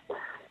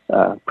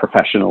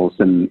professionals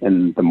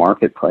in the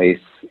marketplace,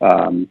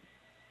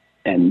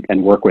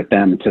 and work with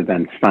them to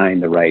then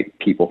find the right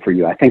people for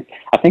you. I think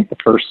the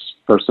first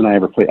person I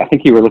ever played, I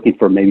think you were looking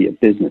for maybe a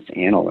business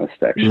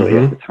analyst actually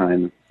Mm-hmm. at the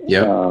time.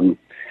 Yeah.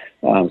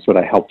 That's what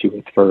I helped you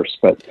with first.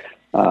 But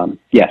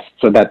yes,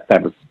 so that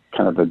was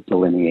kind of a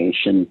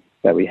delineation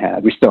that we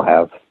had. We still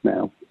have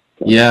now.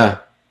 So. Yeah.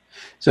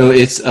 So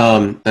it's,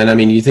 and I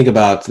mean, you think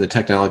about the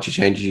technology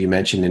changes you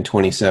mentioned in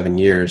 27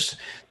 years,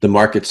 the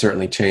market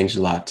certainly changed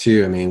a lot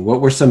too. I mean,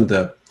 what were some of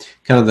the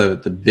kind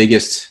of the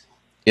biggest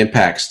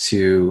impacts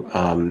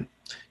to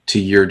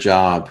your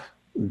job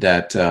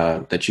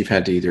that you've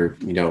had to either,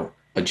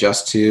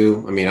 adjust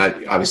to? I mean,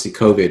 obviously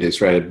COVID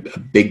is a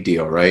big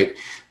deal, right?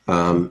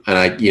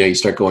 And you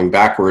start going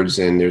backwards,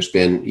 and there's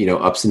been,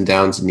 ups and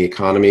downs in the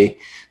economy.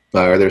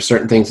 But are there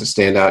certain things that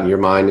stand out in your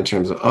mind in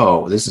terms of,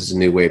 oh, this is a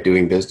new way of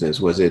doing business?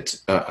 Was it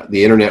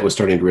the internet was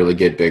starting to really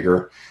get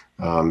bigger?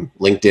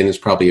 LinkedIn is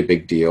probably a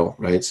big deal,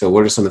 right? So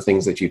what are some of the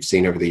things that you've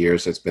seen over the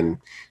years that's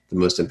been the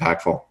most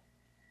impactful?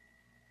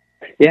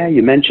 Yeah,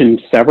 you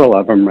mentioned several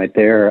of them right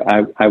there.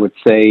 I would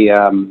say,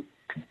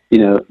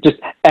 just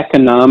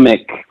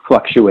economic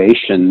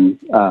fluctuation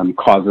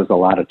causes a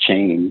lot of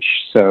change.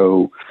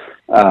 So,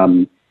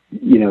 in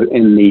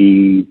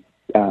the,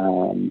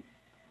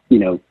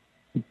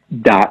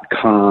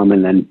 .com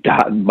and then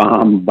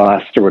 .bomb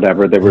bust or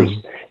whatever, there was,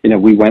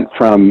 we went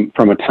from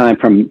a time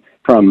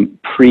from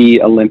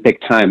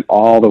pre-Olympic time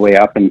all the way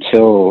up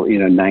until,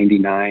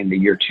 99, the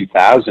year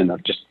 2000,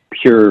 of just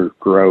pure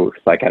growth,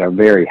 like at a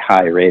very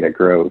high rate of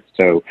growth.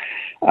 So,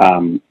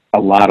 a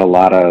lot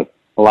of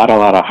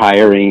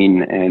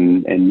hiring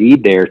and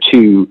need there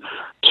to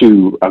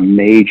a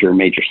major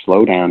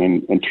slowdown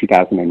in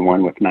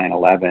 2001 with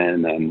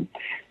 9/11,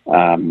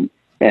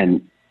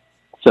 and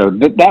so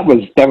that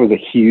was a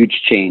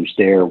huge change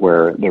there,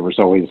 where there was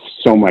always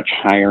so much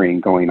hiring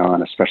going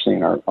on, especially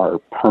in our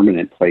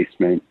permanent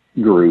placement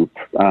group.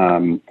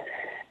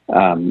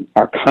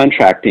 Our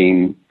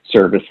contracting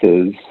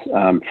services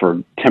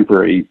for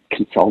temporary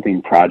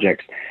consulting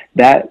projects,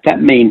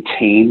 that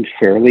maintained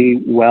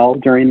fairly well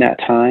during that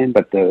time,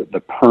 but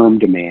the perm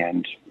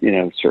demand,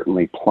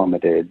 certainly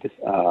plummeted.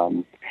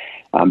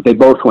 They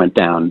both went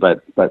down,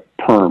 but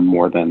perm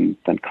more than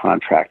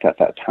contract at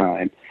that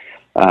time.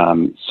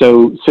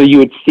 So you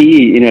would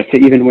see, so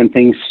even when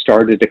things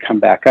started to come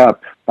back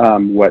up,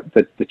 what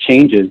the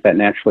changes that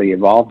naturally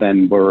evolved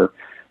then were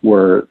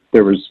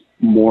there was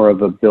more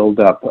of a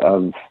buildup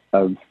of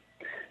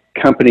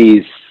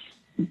companies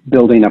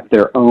building up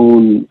their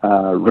own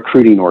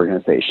recruiting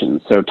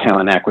organizations, so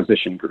talent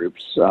acquisition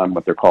groups,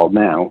 what they're called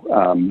now.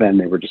 Then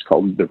they were just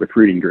called the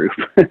recruiting group.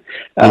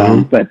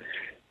 But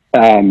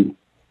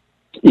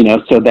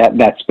so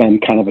that's been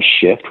kind of a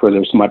shift where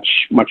there's much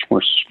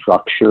more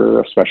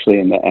structure, especially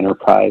in the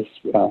enterprise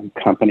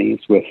companies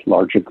with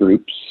larger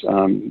groups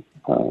to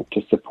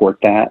support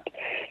that.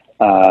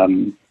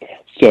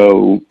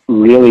 So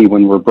really,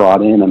 when we're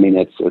brought in, I mean,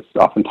 it's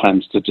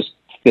oftentimes to just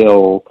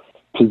fill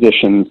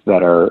positions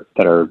that are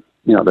their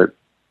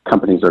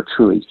companies are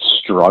truly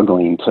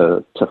struggling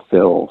to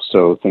fill.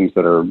 So things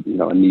that are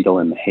a needle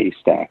in the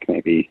haystack,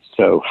 maybe.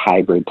 So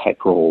hybrid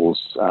type roles.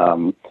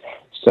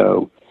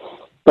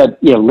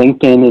 But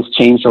LinkedIn has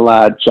changed a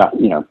lot.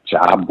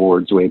 Job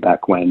boards way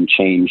back when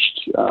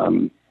changed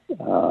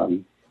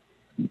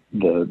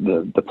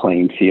the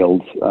playing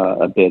field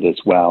a bit as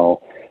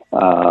well.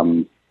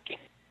 And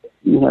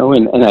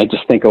I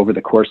just think over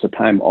the course of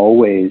time,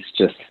 always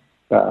just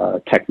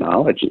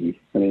technology.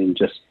 I mean,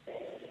 just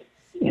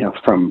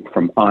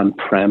from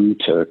on-prem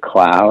to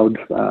cloud,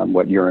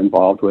 what you're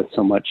involved with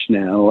so much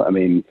now. I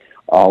mean,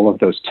 all of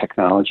those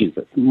technologies,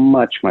 it's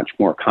much, much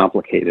more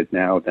complicated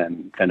now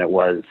than it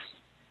was,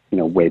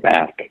 way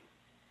back.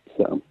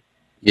 So,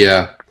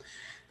 Yeah.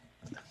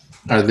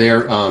 Are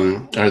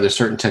there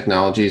certain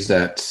technologies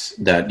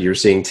that you're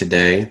seeing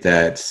today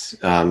that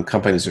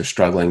companies are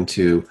struggling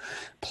to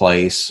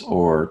place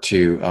or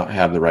to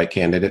have the right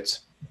candidates?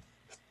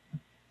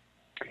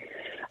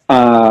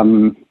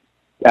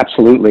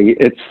 Absolutely.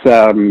 It's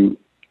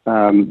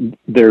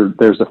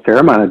there's a fair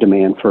amount of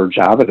demand for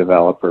Java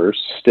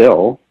developers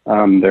still.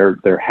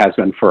 There has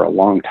been for a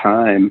long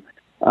time,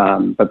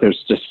 but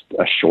there's just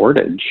a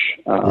shortage.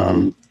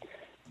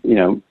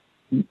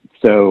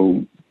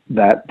 So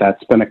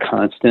that's been a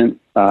constant.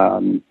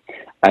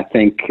 I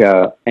think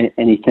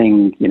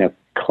anything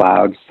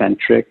cloud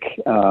centric,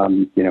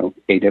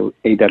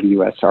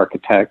 AWS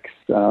architects,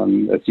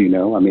 as you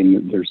know, I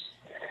mean, there's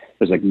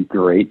a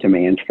great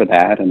demand for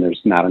that, and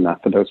there's not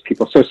enough of those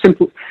people. So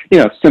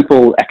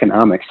simple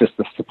economics, just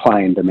the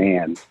supply and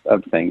demand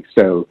of things.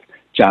 So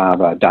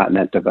Java,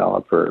 .NET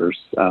developers,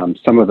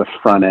 some of the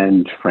front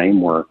end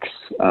frameworks,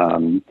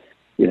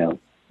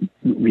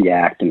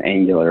 React and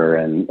Angular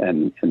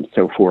and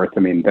so forth. I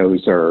mean,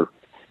 those are,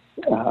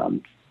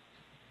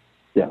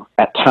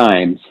 at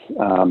times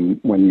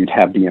when you'd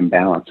have the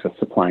imbalance with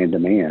supply and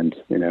demand,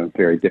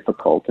 very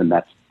difficult. And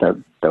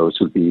those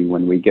would be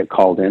when we get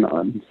called in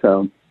on.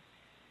 So,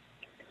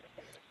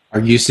 are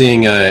you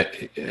seeing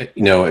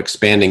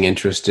expanding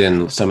interest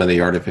in some of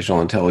the artificial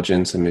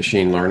intelligence and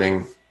machine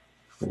learning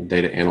and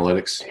data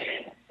analytics?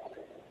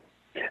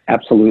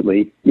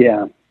 Absolutely,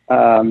 yeah.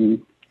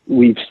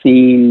 We've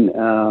seen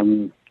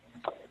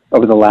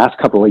over the last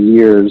couple of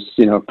years,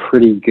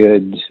 pretty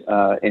good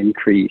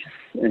increase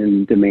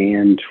in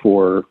demand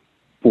for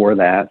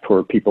that,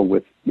 for people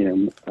with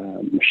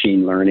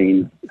machine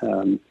learning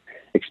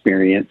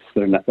experience.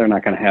 They're not going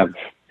to have,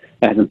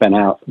 it hasn't been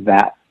out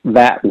that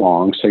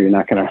long, so you're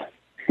not going to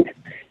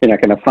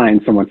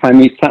find someone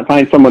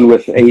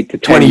with 8 to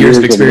 20 years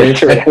of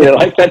experience.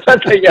 Like that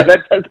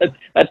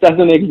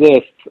doesn't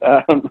exist.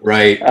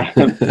 Right.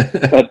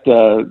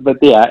 But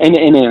yeah, in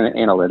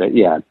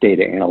analytics,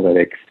 data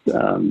analytics,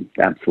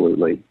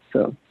 absolutely.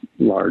 So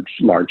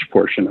large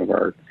portion of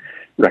our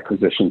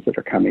requisitions that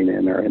are coming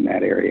in are in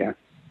that area.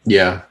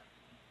 Yeah.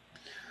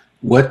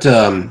 What's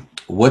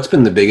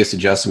been the biggest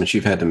adjustments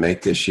you've had to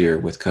make this year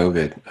with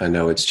COVID? I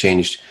know it's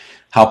changed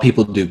how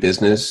people do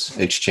business.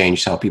 It's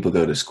changed how people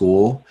go to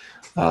school.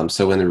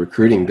 So in the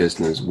recruiting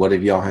business, what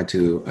have y'all had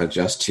to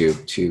adjust to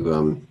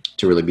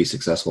really be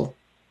successful?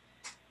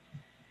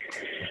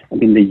 I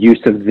mean, the use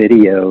of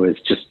video has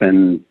just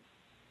been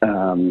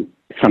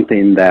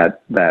something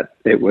that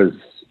it was,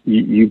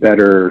 you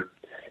better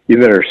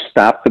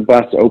stop the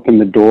bus, open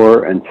the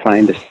door, and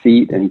find a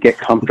seat and get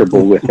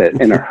comfortable with it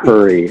in a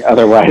hurry.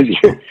 Otherwise,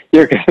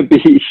 you're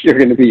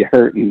going to be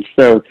hurting.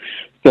 So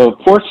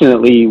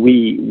fortunately,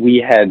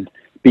 we had,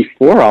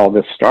 before all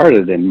this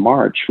started in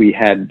March, we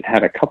had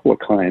a couple of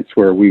clients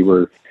where we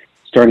were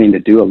starting to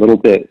do a little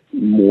bit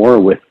more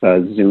with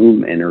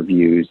Zoom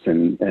interviews,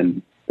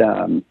 and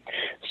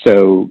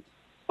so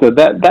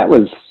that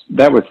was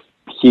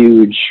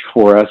huge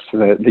for us.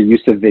 The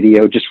use of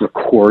video, just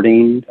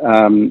recording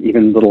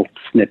even little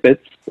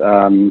snippets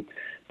to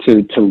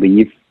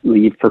leave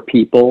for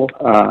people,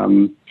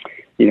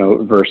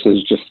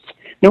 versus just,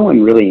 no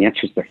one really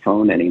answers their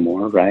phone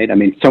anymore, right? I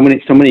mean, so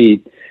many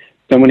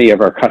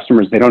of our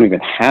customers, they don't even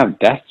have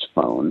desk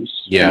phones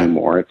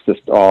anymore. It's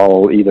just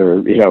all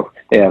either,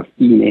 they have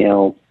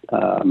email,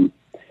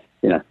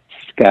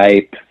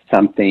 Skype,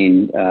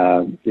 something,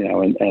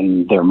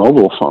 and their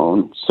mobile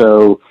phone.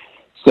 So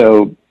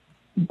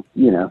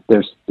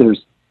there's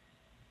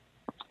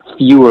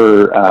fewer,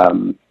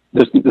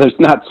 there's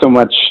not so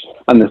much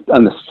on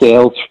the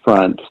sales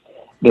front.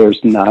 There's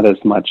not as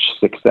much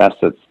success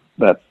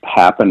that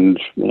happened,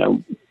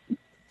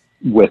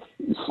 with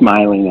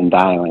smiling and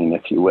dialing,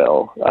 if you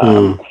will.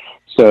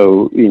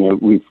 So,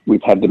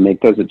 we've had to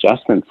make those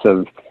adjustments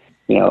of,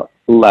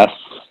 less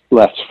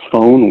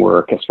phone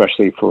work,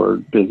 especially for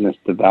business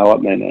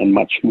development, and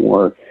much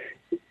more,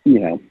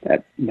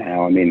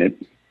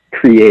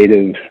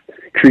 creative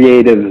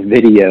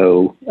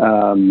video,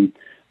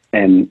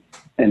 and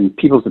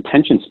people's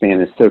attention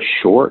span is so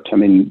short. I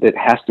mean, it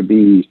has to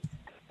be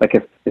like,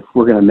 if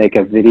we're going to make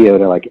a video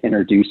to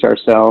introduce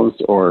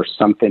ourselves or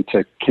something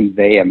to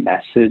convey a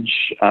message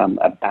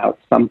about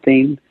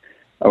something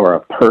or a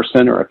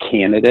person or a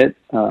candidate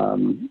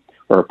or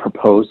a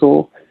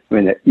proposal, I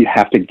mean, you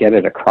have to get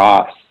it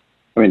across.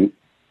 I mean,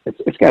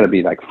 it's got to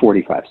be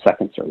 45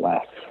 seconds or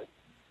less.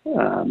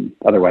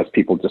 Otherwise,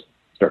 people just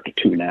start to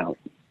tune out.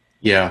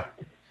 Yeah.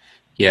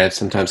 Yeah, it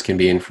sometimes can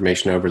be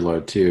information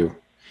overload too.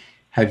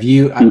 Have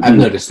you, I've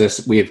noticed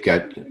this, we've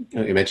got,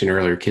 you mentioned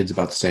earlier, kids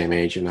about the same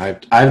age, and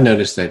I've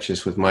noticed that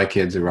just with my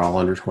kids, they're all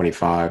under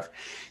 25.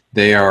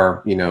 They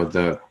are,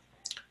 the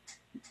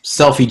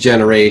selfie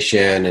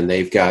generation, and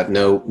they've got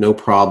no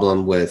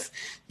problem with,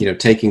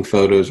 taking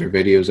photos or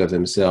videos of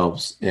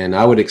themselves. And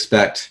I would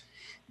expect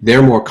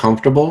they're more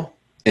comfortable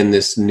in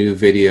this new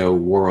video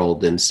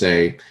world than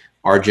say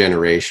our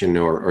generation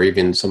or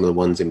even some of the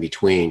ones in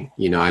between.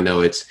 You know, I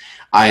know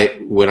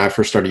when I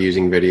first started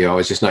using video, I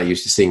was just not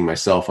used to seeing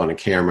myself on a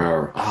camera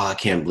or, oh, I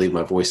can't believe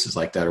my voice is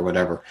like that or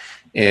whatever.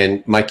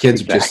 And my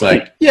kids were just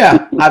like,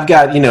 yeah, I've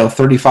got,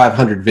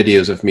 3,500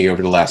 videos of me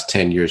over the last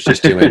 10 years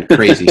just doing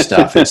crazy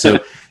stuff. And so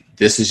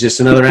this is just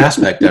another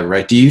aspect of it,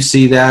 right? Do you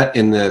see that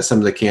in some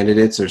of the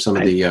candidates or some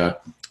of the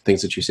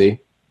things that you see?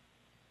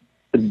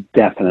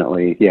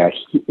 Definitely. Yeah.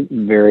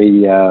 Very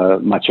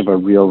much of a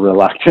real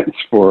reluctance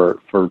for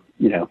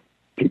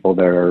people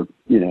that are,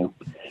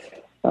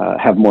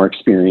 have more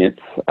experience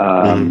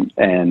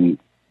and,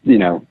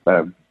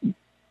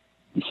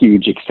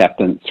 huge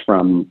acceptance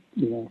from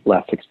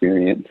less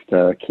experienced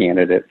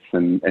candidates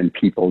and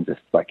people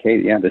just like,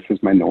 hey, yeah, this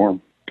is my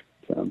norm.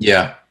 So.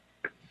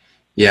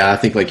 Yeah, I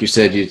think like you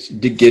said, you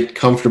get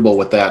comfortable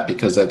with that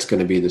because that's going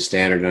to be the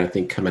standard. And I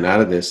think coming out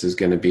of this is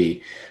going to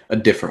be a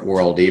different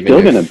world.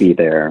 Still going to be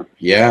there.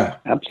 Yeah,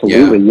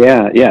 absolutely.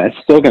 Yeah. It's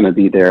still going to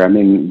be there. I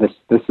mean,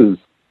 this is,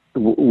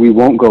 we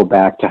won't go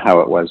back to how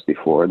it was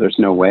before. There's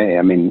no way.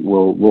 I mean,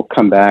 we'll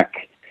come back.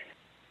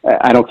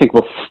 I don't think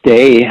we'll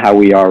stay how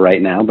we are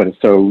right now, but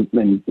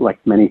and like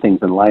many things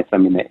in life, I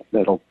mean,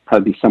 it'll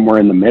probably be somewhere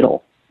in the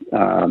middle.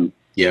 So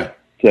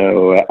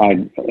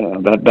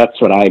that's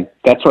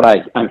what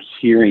I'm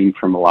hearing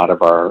from a lot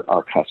of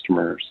our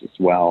customers as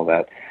well,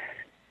 that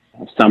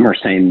some are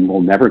saying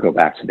we'll never go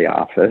back to the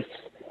office.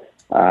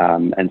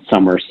 And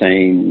some are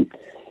saying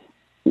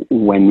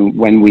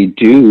when we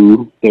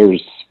do,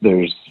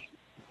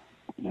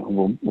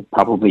 we'll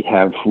probably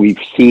we've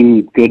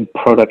seen good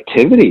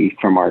productivity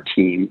from our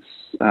teams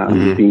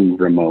being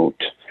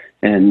remote,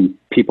 and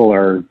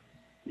people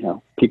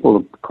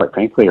quite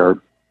frankly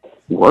are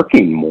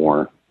working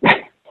more.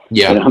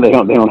 Yeah, they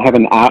don't have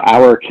an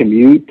hour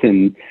commute,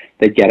 and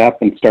they get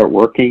up and start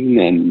working,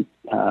 and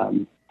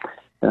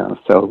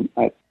so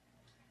I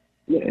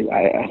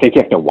think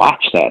you have to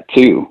watch that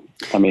too.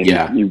 I mean,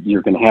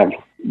 you're going to have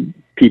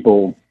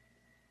people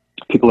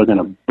are going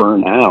to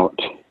burn out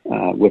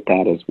with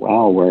that as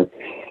well.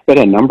 But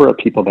a number of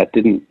people that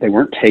they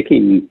weren't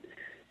taking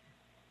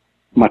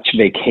much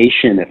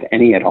vacation, if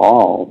any at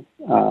all,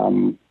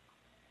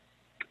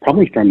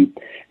 probably from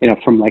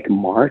like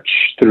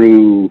March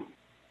through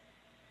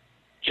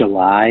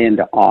July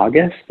into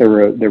August, there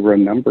were a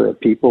number of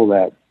people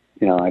that,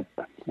 I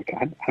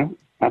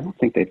don't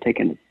think they've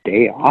taken a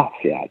day off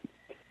yet.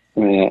 I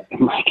mean,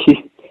 I'm like,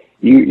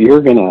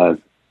 you're gonna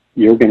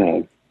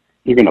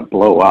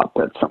blow up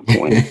at some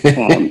point.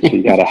 So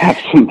you gotta have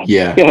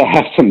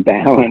some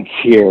balance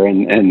here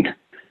and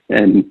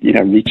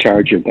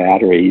recharge your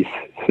batteries.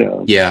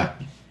 So yeah.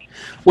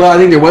 Well, I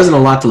think there wasn't a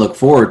lot to look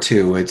forward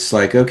to. It's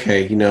like,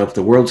 okay, if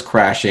the world's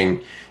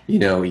crashing,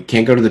 you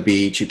can't go to the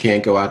beach, you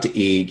can't go out to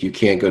eat, you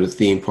can't go to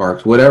theme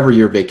parks, whatever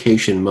your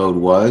vacation mode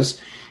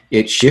was,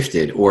 it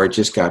shifted or it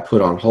just got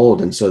put on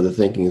hold. And so the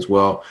thinking is,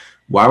 well,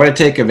 why would I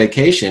take a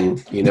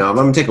vacation? I'm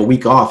going to take a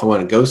week off. I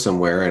want to go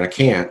somewhere and I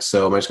can't.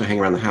 So I'm just going to hang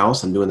around the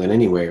house. I'm doing that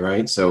anyway.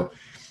 Right. So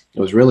it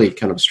was really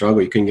kind of a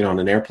struggle. You couldn't get on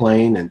an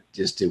airplane and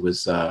it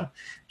was tough,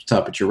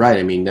 but you're right.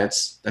 I mean,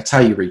 that's how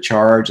you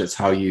recharge. That's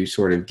how you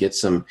sort of get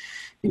some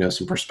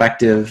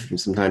perspective. And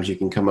sometimes you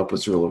can come up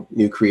with real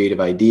new creative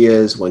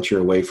ideas once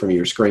you're away from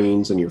your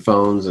screens and your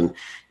phones and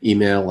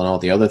email and all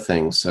the other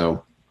things.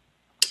 So,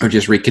 or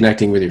just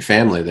reconnecting with your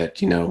family that,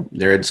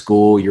 they're at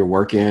school, you're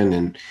working,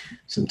 and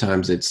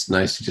sometimes it's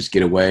nice to just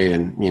get away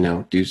and,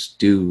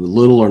 do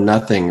little or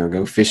nothing or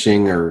go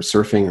fishing or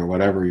surfing or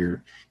whatever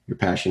your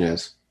passion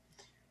is.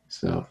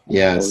 So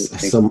yeah,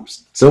 so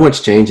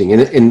much changing.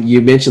 And you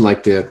mentioned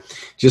like the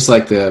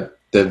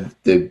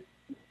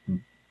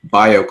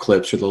bio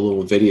clips or the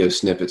little video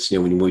snippets,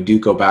 when we do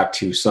go back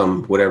to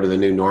whatever the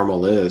new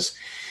normal is,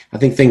 I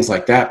think things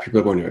like that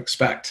people are going to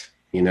expect,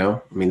 I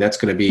mean, that's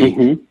going to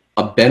be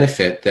a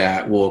benefit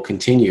that will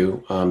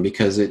continue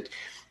because it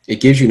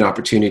gives you an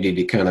opportunity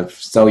to kind of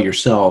sell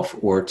yourself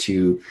or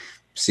to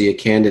see a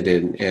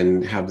candidate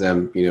and have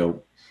them,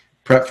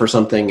 prep for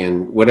something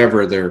and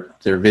whatever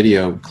their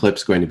video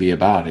clip's going to be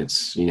about.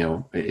 It's,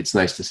 it's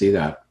nice to see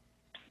that.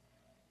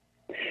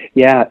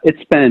 Yeah,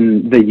 it's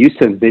been the use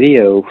of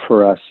video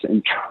for us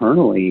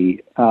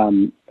internally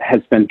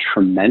has been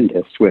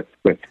tremendous with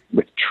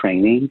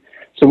training.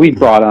 So we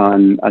brought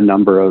on a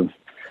number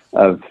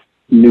of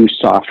new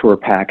software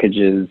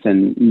packages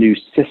and new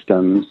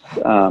systems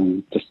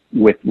just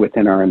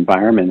within our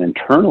environment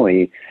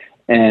internally,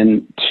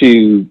 and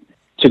to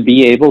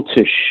be able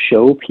to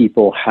show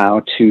people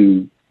how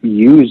to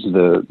use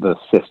the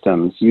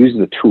systems, use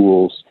the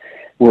tools,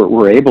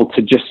 we're able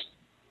to just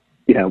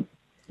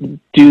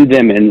do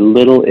them in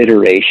little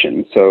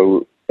iterations.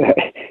 So,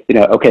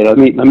 okay, let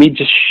me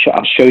just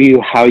I'll show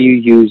you how you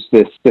use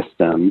this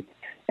system,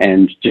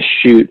 and just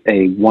shoot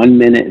a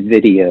 1-minute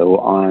video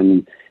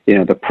on,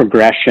 the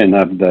progression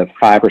of the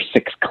 5 or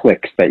 6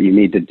 clicks that you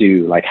need to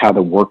do, like how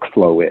the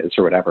workflow is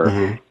or whatever.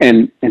 Mm-hmm.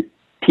 And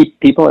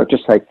people are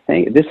just like,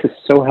 hey, this is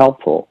so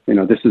helpful.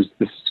 This is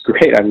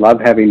great. I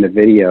love having the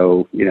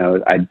video.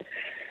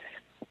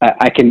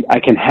 I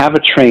can have a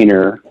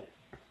trainer,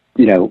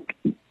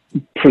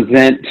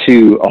 present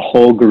to a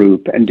whole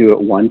group and do it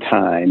one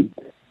time.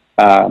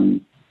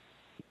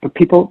 But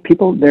people,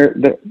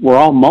 we're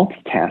all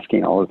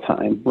multitasking all the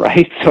time,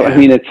 right? So, I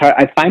mean, it's hard.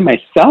 I find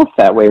myself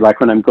that way. Like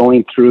when I'm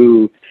going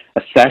through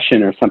a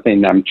session or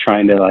something, I'm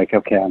trying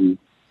to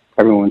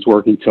everyone's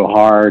working so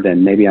hard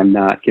and maybe I'm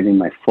not giving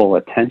my full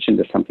attention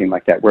to something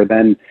like that. Where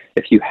then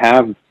if you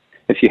have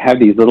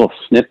these little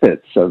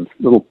snippets of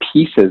little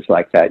pieces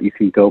like that, you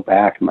can go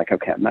back and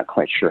I'm not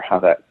quite sure how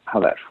that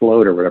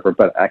flowed or whatever,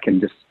 but I can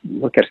just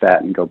look at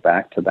that and go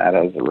back to that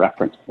as a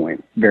reference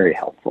point. Very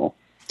helpful.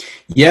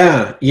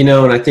 Yeah,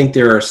 and I think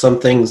there are some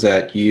things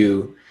that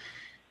you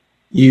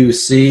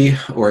see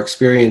or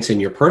experience in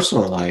your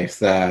personal life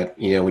that,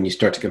 when you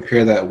start to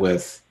compare that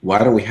with, why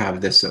don't we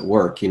have this at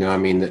work? I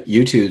mean,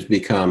 YouTube's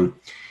become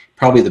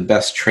probably the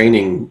best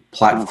training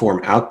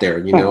platform out there.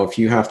 If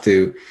you have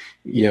to,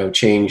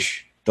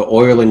 change the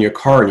oil in your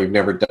car and you've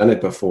never done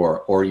it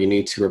before, or you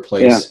need to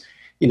replace,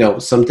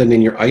 something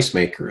in your ice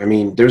maker. I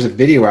mean, there's a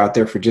video out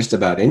there for just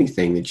about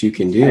anything that you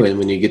can do. And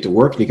when you get to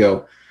work and you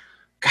go,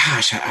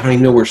 gosh, I don't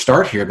even know where to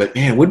start here, but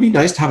man, it would be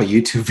nice to have a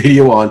YouTube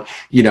video on,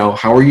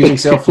 how we're using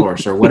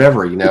Salesforce or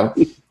whatever,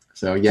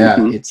 So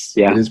it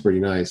is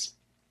pretty nice.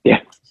 Yeah.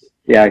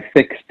 Yeah. I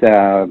fixed,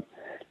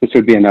 this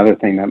would be another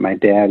thing that my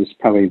dad is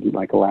probably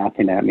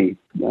laughing at me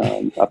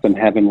up in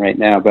heaven right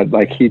now, but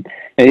he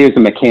was a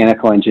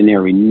mechanical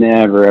engineer. We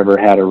never, ever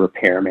had a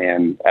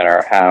repairman at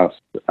our house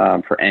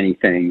for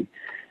anything.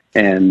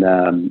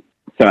 And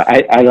so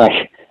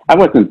I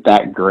wasn't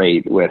that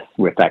great with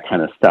that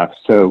kind of stuff.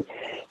 So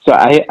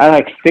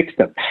I fixed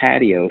a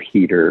patio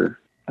heater,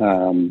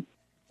 and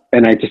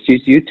I just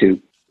used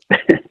YouTube.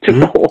 Took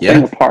the whole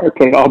thing apart,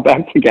 put it all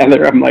back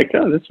together. I'm like,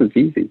 oh, this was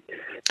easy.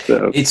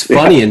 So it's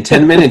funny. In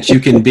 10 minutes, you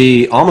can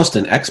be almost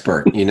an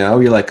expert.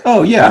 You're like,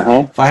 oh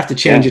yeah, if I have to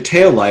change a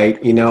tail light,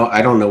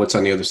 I don't know what's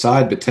on the other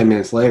side, but 10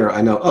 minutes later,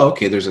 I know. Oh,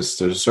 okay, there's a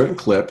certain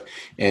clip,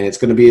 and it's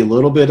going to be a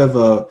little bit of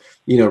a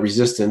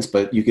resistance,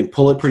 but you can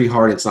pull it pretty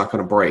hard. It's not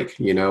going to break.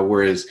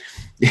 Whereas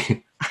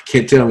I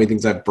can't tell how many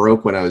things I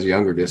broke when I was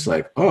younger. Just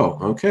like, oh,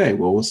 okay,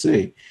 well, we'll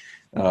see.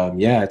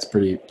 It's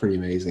pretty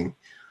amazing.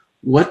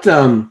 What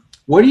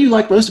do you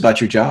like most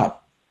about your job?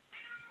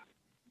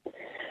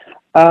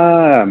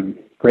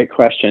 Great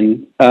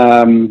question.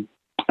 I mean,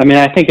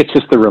 I think it's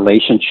just the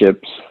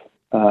relationships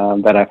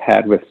that I've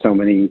had with so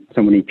many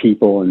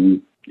people,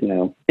 and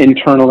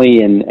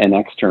internally and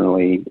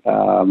externally.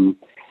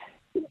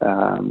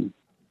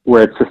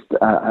 Where it's just,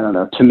 I don't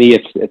know. To me,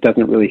 it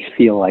doesn't really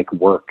feel like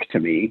work to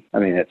me. I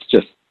mean, it's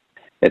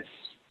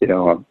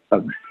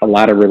a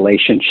lot of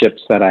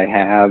relationships that I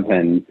have,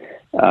 and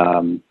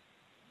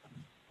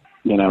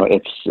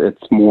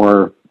it's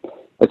more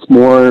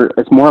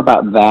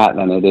about that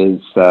than it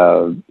is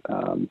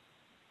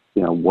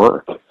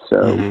work.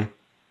 So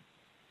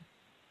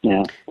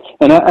yeah,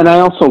 and I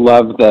also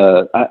love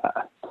as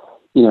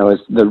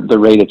the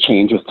rate of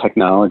change with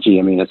technology.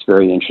 I mean, it's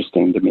very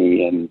interesting to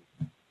me, and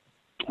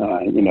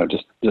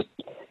just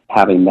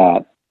having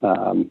that,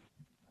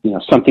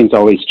 something's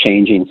always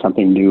changing,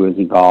 something new is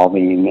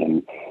evolving,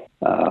 and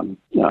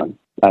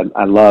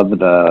I love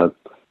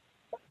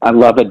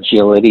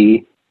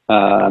agility.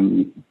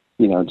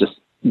 Just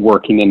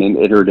working in an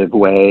iterative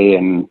way,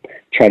 and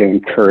try to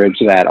encourage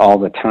that all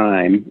the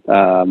time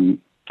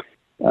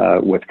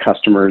with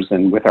customers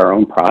and with our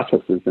own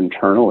processes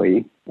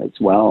internally as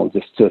well.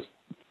 Just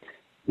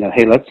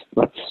hey, let's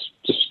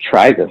just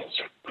try this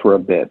for a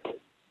bit,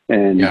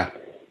 and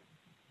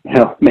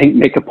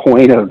make a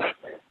point of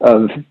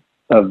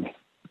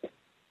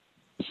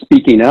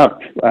speaking up,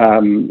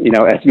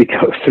 as we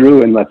go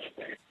through, and let's,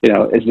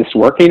 is this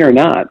working or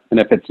not? And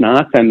if it's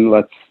not, then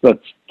let's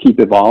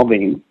keep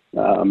evolving.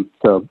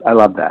 So I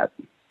love that.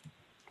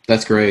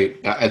 That's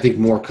great. I think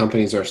more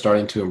companies are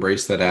starting to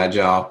embrace that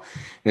agile,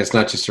 and it's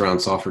not just around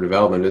software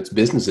development, it's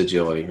business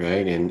agility,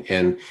 right?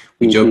 And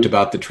we joked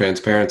about the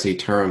transparency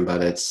term,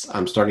 but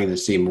I'm starting to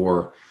see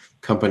more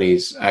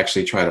companies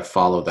actually try to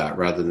follow that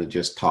rather than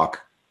just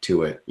talk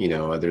to it. It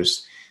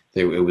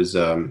was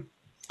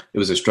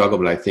a struggle,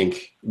 but I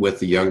think with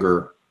the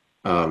younger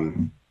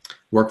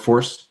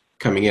workforce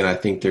coming in, I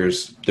think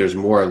there's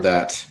more of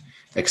that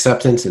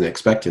acceptance and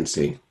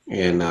expectancy,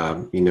 and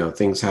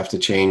things have to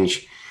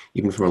change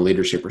even from a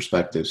leadership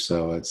perspective.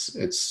 So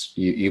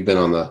you've been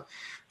on the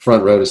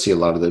front row to see a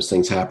lot of those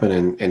things happen,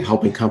 and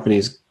helping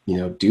companies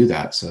do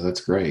that. So that's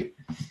great.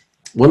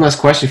 One last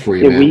question for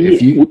you, man.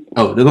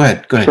 Go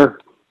ahead. Sure.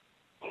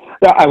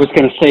 I was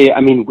going to say, I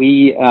mean,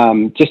 we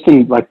just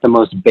in the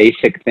most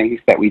basic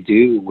things that we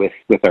do with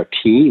our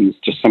teams,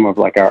 just some of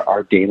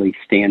our daily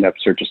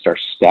stand-ups or just our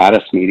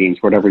status meetings,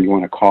 whatever you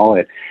want to call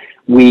it,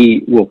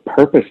 we will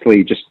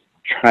purposely just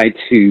try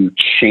to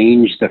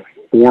change the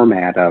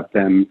format of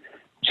them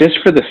just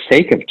for the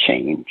sake of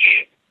change.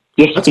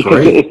 Just That's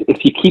because great.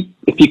 if you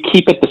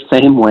keep it the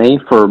same way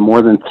for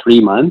more than 3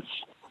 months,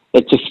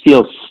 it just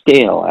feels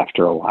stale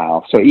after a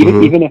while. So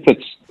even if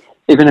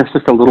even if it's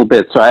just a little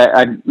bit. So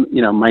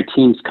my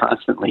teams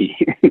constantly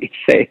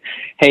say,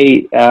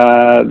 "Hey,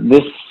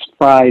 this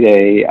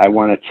Friday, I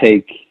want to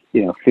take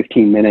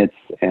 15 minutes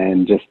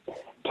and just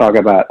talk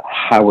about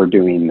how we're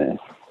doing this,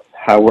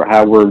 how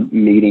we're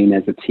meeting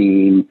as a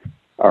team,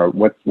 or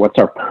what's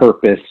our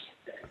purpose.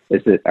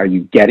 Are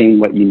you getting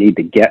what you need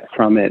to get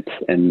from it,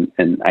 and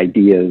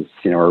ideas,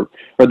 or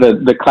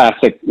the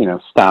classic,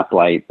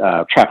 stoplight,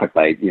 traffic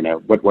light,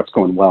 what's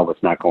going well,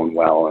 what's not going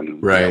well,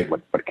 and right.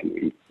 What can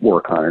we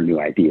work on, or new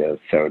ideas.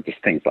 So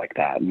just things like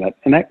that,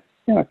 and that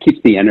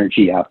keeps the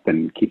energy up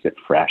and keeps it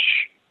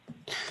fresh.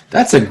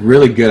 That's a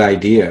really good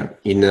idea.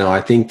 I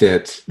think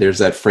that there's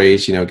that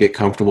phrase, get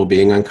comfortable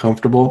being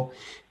uncomfortable.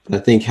 And I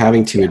think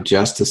having to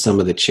adjust to some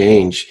of the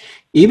change,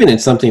 even in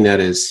something that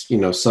is,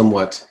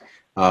 somewhat,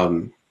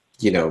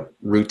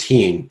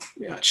 routine,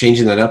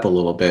 changing that up a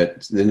little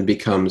bit, then it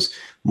becomes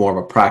more of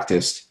a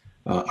practiced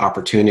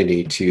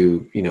opportunity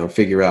to,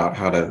 figure out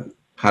how to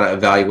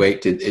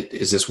evaluate,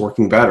 is this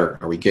working better?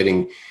 Are we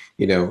getting,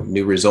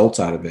 new results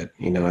out of it?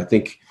 I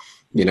think,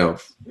 in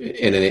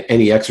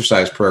any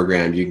exercise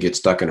program, you can get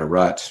stuck in a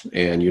rut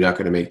and you're not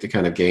going to make the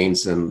kind of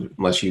gains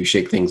unless you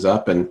shake things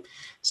up. And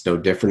it's no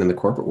different in the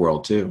corporate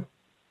world too.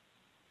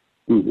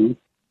 Mm-hmm.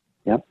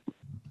 Yep.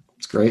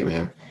 It's great,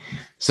 man.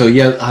 So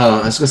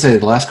I was going to say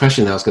the last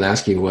question I was going to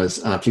ask you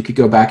was, if you could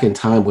go back in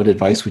time, what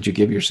advice would you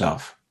give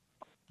yourself?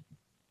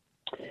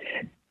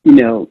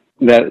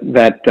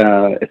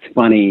 It's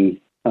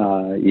funny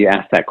you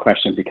asked that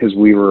question, because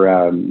we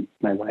were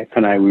my wife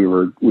and I we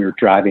were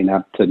driving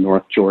up to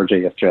North Georgia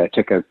yesterday. I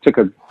took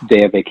a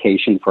day of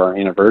vacation for our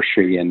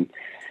anniversary, and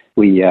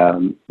we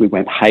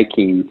went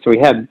hiking. So we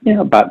had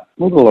about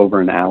a little over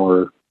an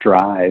hour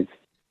drive,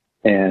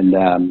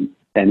 and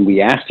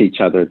we asked each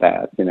other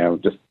that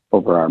just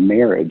over our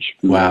marriage.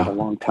 Wow. A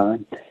long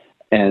time.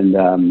 And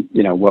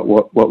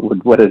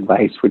what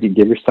advice would you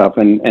give yourself?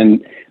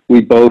 And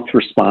we both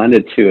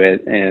responded to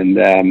it, and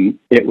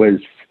it was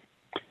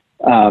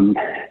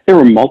there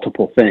were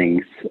multiple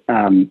things,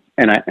 and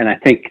I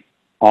think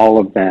all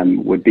of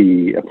them would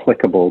be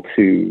applicable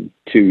to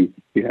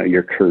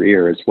your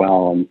career as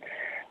well. And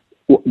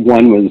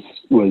one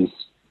was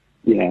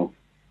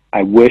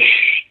I wish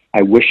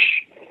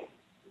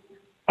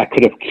I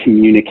could have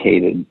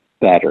communicated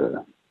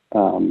better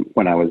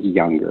when I was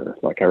younger,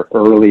 like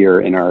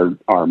earlier in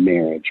our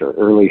marriage or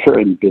earlier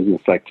in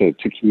business, like to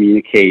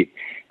communicate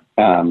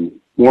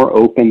more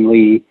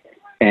openly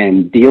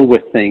and deal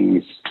with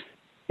things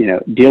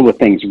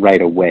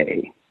right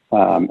away,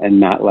 and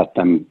not let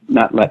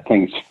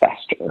things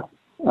fester.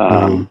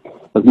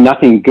 But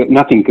nothing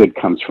good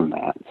comes from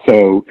that.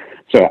 So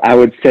I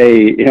would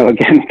say,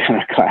 again,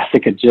 kind of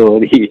classic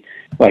agility,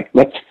 like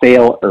let's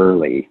fail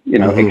early,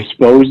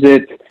 expose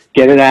it,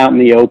 get it out in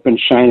the open,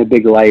 shine a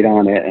big light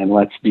on it, and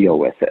let's deal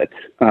with it.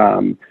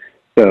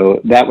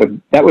 So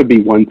that would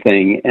be one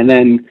thing. And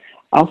then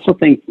I also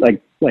think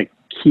like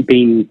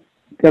keeping,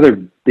 the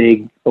other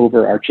big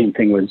overarching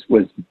thing was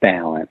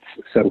balance.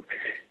 So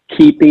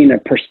keeping a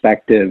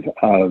perspective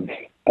of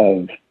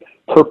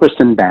purpose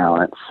and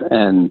balance,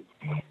 and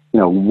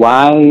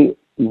why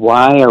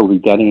are we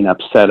getting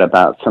upset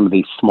about some of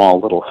these small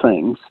little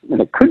things?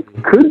 And it could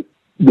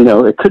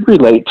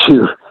relate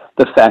to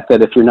the fact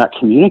that if you're not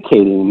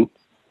communicating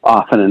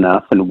often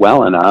enough and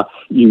well enough,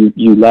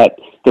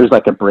 there's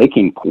like a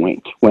breaking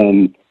point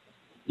when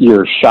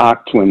you're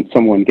shocked when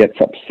someone gets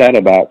upset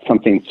about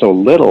something so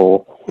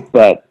little,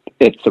 but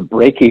it's a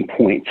breaking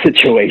point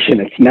situation.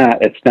 It's not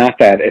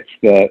that, it's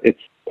the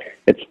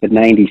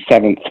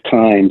 97th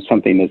time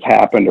something has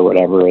happened or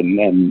whatever,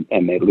 and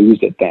they lose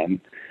it then.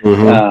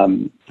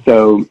 Mm-hmm.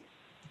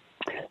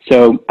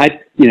 So I,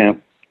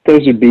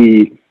 those would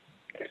be,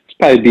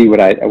 probably be what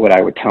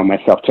I would tell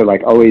myself, to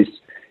like always,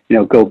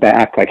 go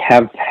back, like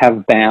have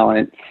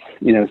balance,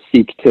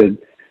 seek to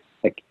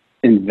like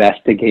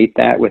investigate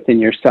that within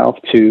yourself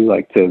too.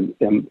 Like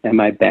am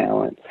I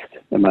balanced?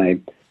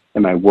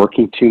 Am I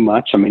working too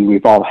much? I mean,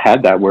 we've all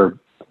had that where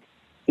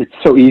it's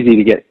so easy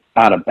to get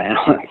out of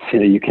balance.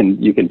 You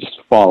can just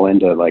fall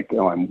into like,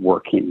 oh, I'm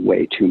working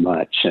way too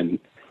much, and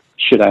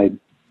should I,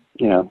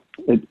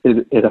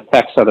 it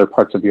affects other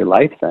parts of your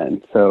life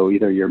then. So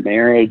either your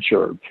marriage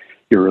or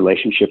your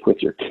relationship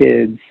with your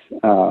kids,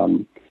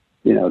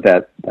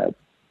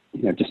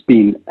 just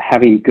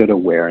having good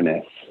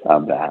awareness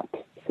of that.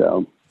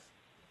 So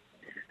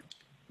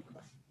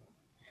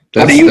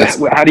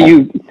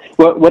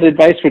what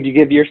advice would you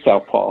give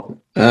yourself, Paul?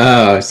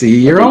 See,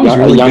 you're always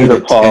really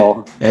good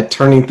at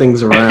turning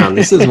things around.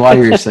 This is why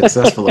you're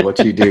successful at what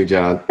you do,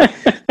 John.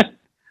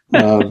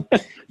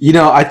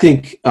 I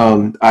think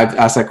I've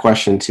asked that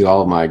question to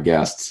all of my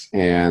guests,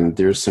 and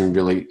there's some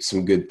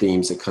good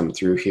themes that come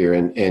through here,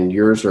 and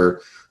yours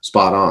are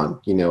spot on.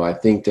 I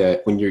think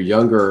that when you're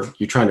younger,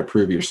 you're trying to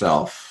prove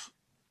yourself,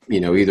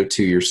 either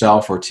to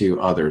yourself or to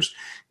others,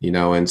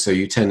 and so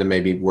you tend to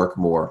maybe work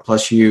more.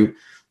 Plus you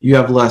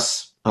have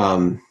less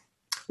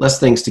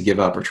things to give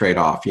up or trade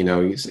off.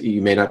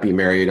 You may not be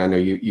married. I know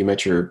you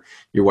met your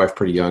wife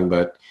pretty young,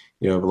 but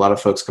a lot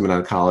of folks coming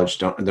out of college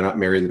they're not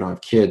married, they don't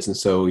have kids, and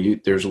so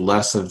there's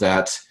less of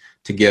that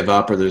to give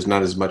up, or there's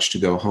not as much to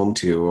go home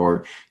to,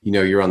 or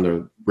you're on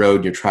the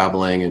road, you're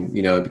traveling, and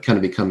it kind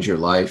of becomes your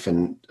life.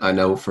 And I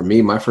know for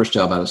me, my first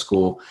job out of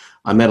school,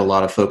 I met a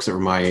lot of folks that were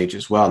my age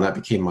as well, and that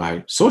became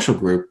my social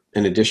group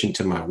in addition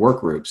to my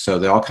work group. So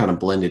they all kind of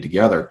blended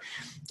together,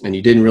 and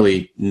you didn't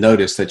really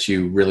notice that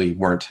you really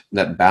weren't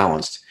that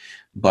balanced.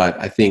 But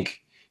I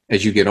think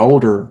as you get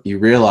older, you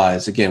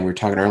realize, again, we were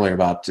talking earlier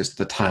about just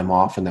the time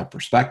off and that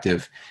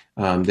perspective,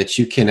 that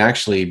you can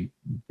actually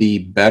be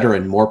better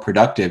and more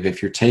productive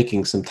if you're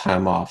taking some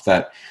time off,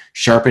 that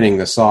sharpening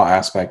the saw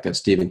aspect that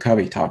Stephen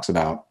Covey talks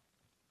about.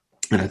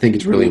 And I think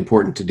it's really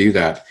important to do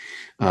that.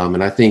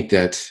 And I think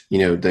that,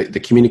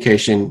 the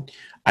communication,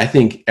 I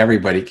think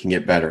everybody can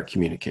get better at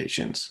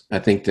communications. I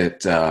think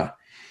that,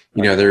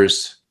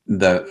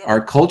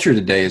 our culture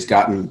today has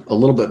gotten a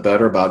little bit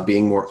better about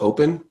being more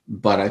open,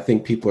 but I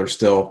think people are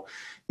still,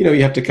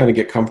 you have to kind of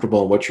get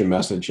comfortable in what's your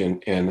message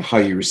and how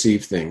you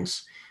receive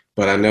things.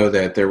 But I know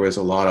that there was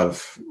a lot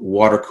of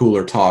water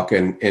cooler talk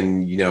and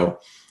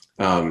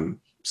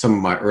some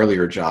of my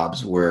earlier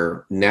jobs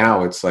where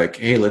now it's like,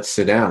 hey, let's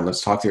sit down,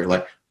 let's talk to you.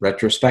 Like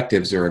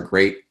retrospectives are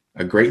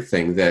a great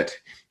thing that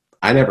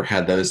I never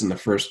had those in the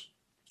first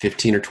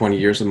 15 or 20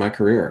 years of my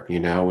career. It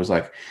was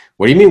like,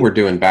 what do you mean we're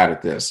doing bad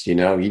at this? You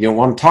don't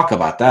want to talk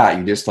about that.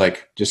 You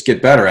just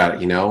get better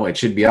at it. It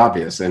should be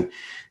obvious. And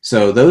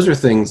so those are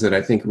things that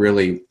I think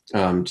really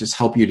just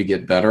help you to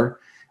get better.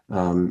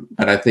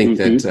 But I think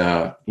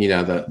that,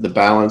 the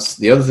balance,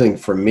 the other thing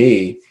for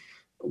me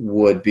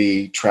would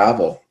be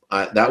travel.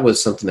 That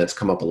was something that's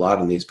come up a lot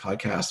in these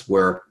podcasts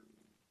where,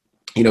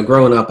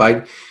 growing up,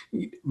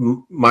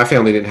 my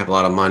family didn't have a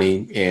lot of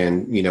money,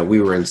 and, we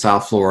were in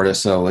South Florida.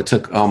 So it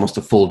took almost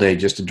a full day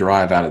just to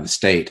drive out of the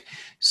state.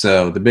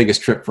 So the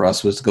biggest trip for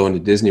us was going to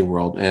Disney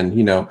World, and,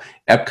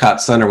 Epcot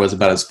Center was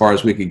about as far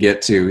as we could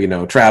get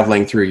to,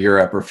 traveling through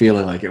Europe or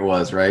feeling like it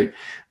was, right.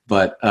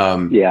 But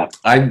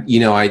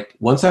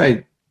once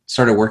I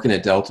started working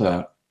at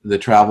Delta, the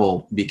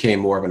travel became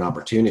more of an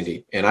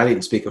opportunity, and I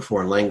didn't speak a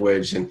foreign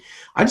language, and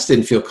I just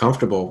didn't feel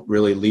comfortable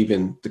really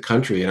leaving the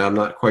country, and I'm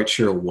not quite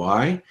sure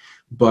why.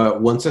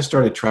 But once I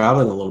started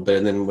traveling a little bit,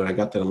 and then when I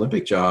got that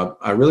Olympic job,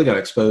 I really got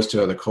exposed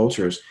to other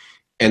cultures,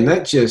 and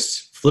that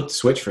just flipped the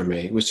switch for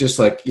me. It was just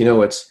like,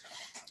 it's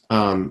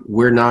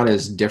we're not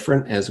as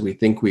different as we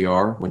think we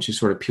are. Once you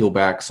sort of peel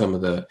back some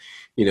of the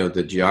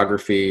the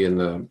geography and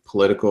the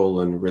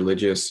political and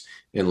religious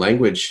and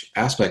language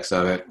aspects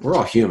of it, we're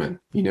all human,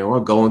 we're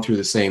going through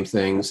the same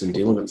things and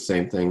dealing with the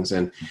same things.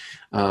 And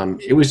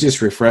it was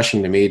just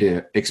refreshing to me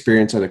to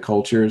experience other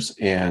cultures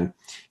and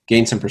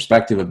gain some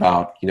perspective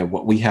about,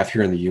 what we have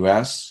here in the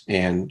U.S.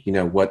 and,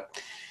 what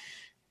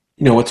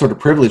sort of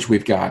privilege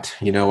we've got.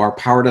 Our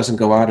power doesn't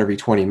go out every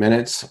 20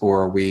 minutes,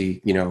 or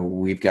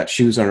we've got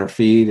shoes on our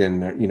feet,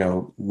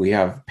 and, we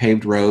have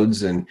paved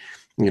roads and,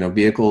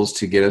 vehicles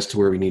to get us to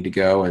where we need to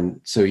go.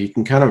 And so you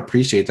can kind of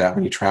appreciate that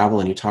when you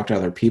travel and you talk to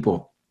other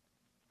people.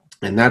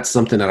 And that's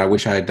something that I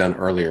wish I had done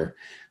earlier,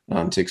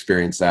 to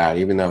experience that,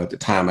 even though at the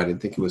time I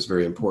didn't think it was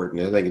very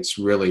important. I think it's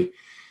really,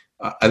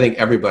 I think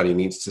everybody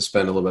needs to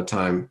spend a little bit of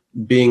time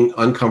being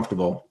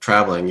uncomfortable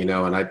traveling,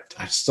 and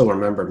I still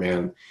remember,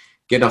 man,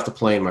 getting off the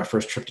plane, my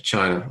first trip to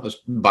China. I was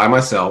by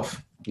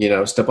myself,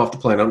 step off the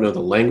plane, I don't know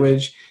the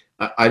language.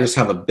 I just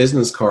have a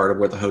business card of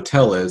where the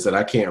hotel is that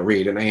I can't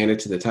read, and I hand it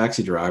to the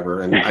taxi driver,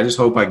 and I just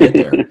hope I get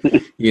there,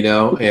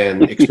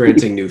 and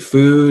experiencing new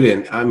food.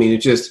 And I mean,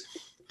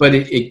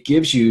 it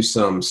gives you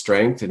some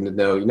strength, and to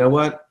know,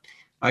 what,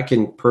 I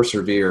can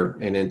persevere.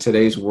 And in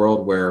today's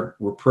world where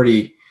we're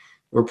pretty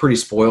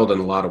spoiled in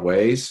a lot of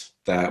ways,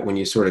 that when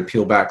you sort of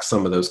peel back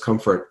some of those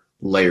comfort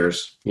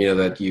layers,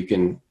 that you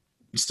can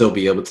still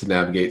be able to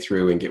navigate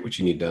through and get what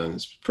you need done.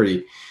 It's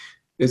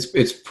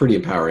pretty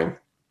empowering.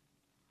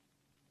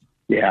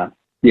 Yeah.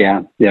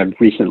 I've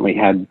recently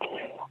had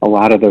a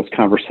lot of those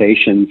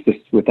conversations just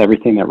with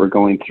everything that we're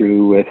going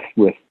through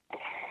with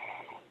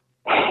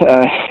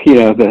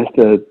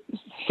the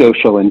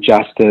social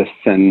injustice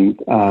and,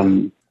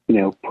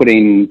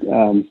 putting,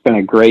 it's been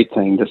a great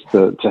thing just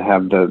to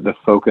have the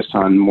focus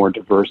on more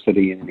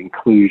diversity and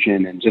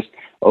inclusion and just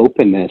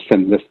openness,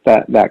 and just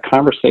that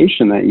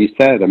conversation that you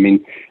said. I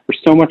mean, we're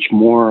so much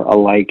more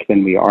alike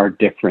than we are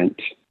different,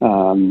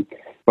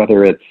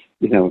 whether it's,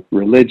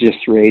 religious,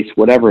 race,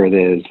 whatever it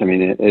is. I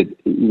mean,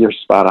 you're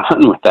spot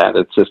on with that.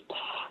 It's just,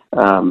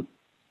 I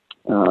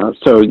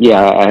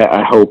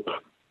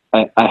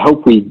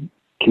hope we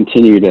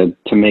continue to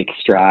make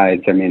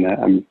strides. I mean,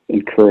 I'm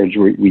encouraged.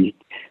 We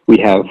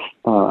have,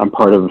 I'm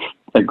part of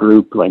a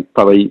group, like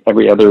probably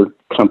every other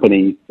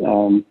company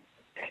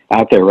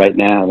out there right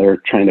now. They're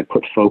trying to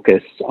put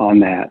focus on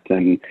that,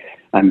 and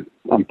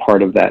I'm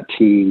part of that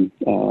team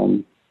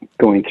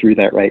going through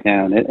that right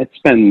now. And it's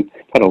been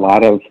put a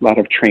lot of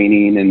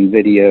training and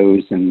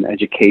videos and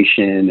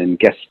education and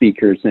guest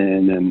speakers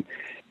in and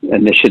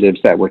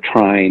initiatives that we're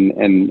trying,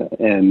 and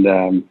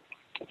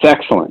it's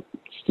excellent.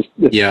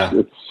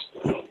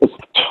 It's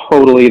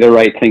totally the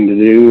right thing to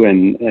do,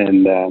 and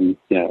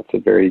it's a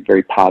very,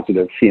 very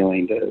positive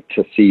feeling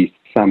to see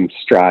some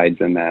strides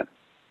in that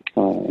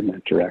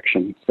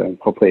direction. So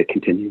hopefully it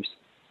continues.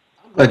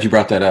 I'm glad you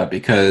brought that up,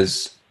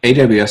 because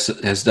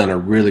AWS has done a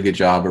really good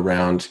job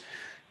around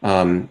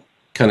kind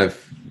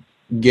of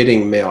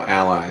getting male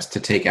allies to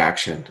take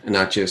action, and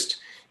not just,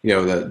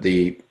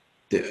 the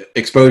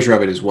exposure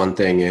of it is one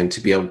thing, and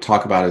to be able to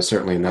talk about it is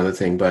certainly another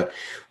thing. But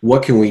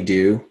what can we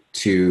do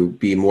to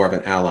be more of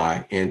an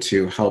ally and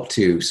to help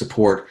to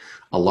support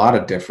a lot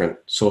of different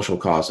social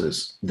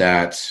causes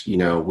that,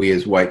 we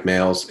as white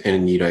males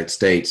in the United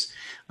States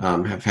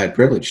have had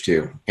privilege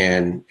to?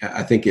 And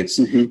I think it's,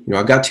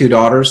 I've got 2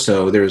 daughters,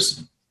 so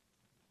there's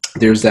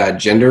that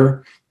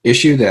gender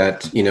issue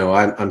that,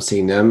 I'm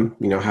seeing them,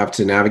 have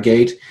to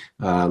navigate.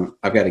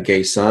 I've got a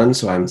gay son,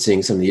 so I'm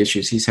seeing some of the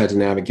issues he's had to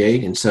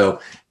navigate. And so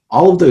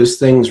all of those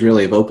things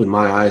really have opened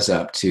my eyes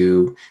up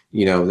to,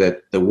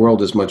 that the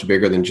world is much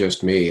bigger than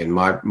just me, and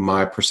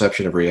my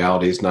perception of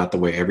reality is not the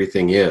way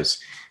everything is.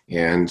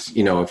 And,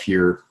 if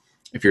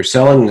you're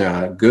selling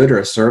a good or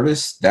a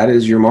service, that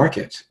is your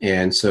market.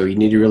 And so you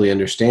need to really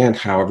understand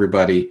how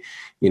everybody,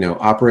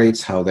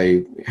 operates, how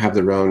they have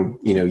their own,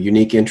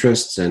 unique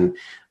interests, and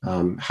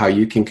how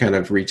you can kind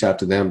of reach out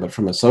to them. But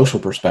from a social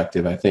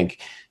perspective, I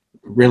think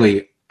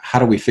really, how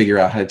do we figure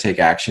out how to take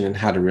action and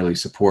how to really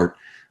support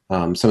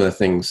some of the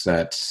things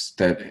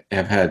that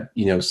have had,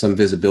 some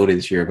visibility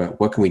this year about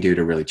what can we do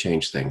to really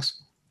change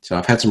things. So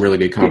I've had some really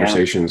good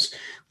conversations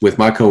with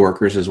my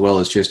coworkers, as well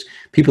as just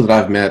people that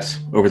I've met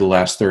over the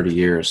last 30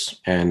 years.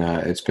 And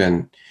it's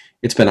been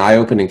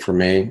eye-opening for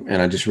me.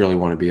 And I just really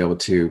want to be able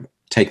to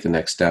take the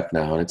next step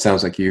now. And it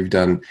sounds like you've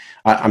done,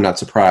 I'm not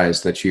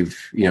surprised that you've,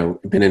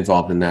 been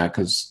involved in that,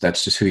 because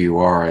that's just who you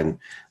are. And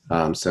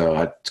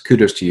so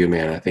kudos to you,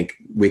 man. I think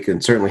we can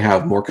certainly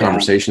have more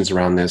conversations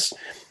around this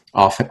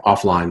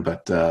offline,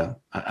 but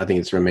I think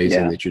it's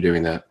amazing that you're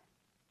doing that.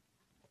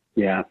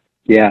 Yeah.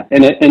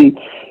 And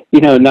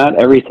not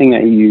everything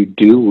that you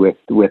do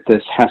with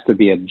this has to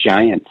be a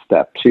giant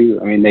step too.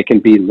 I mean, they can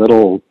be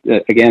little,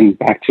 again,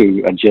 back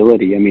to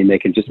agility. I mean, they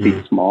can just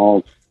be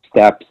small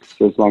steps,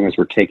 as long as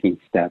we're taking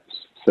steps.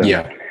 So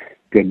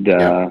good.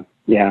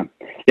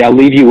 I'll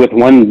leave you with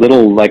one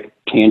little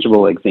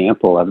tangible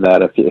example of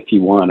that if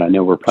you want. I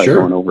know we're probably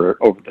going over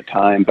the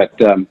time, but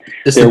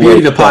it's the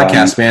beauty of the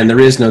podcast, man. There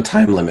is no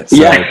time limit. So.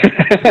 Yeah,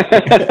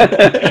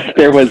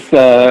 there was.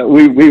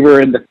 We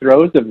were in the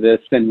throes of this,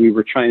 and we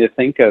were trying to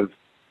think of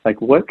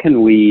what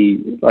can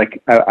we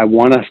I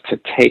want us to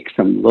take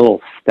some little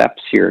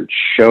steps here and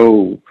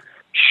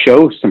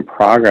show some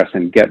progress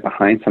and get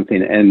behind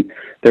something. And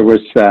there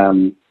was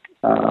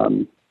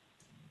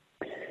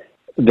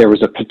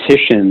a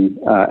petition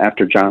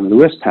after John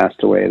Lewis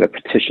passed away, the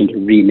petition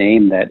to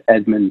rename that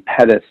Edmund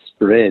Pettus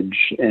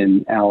Bridge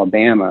in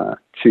Alabama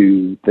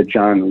to the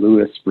John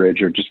Lewis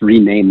Bridge, or just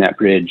rename that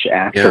bridge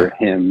after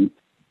him,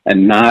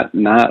 and not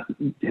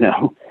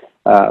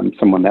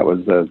someone that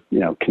was a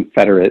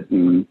Confederate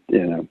and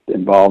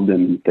involved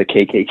in the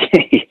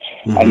KKK.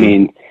 I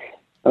mean,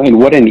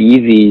 what an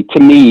easy, to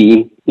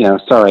me,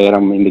 sorry, I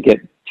don't mean to get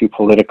too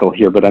political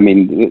here, but I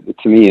mean,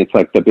 to me, it's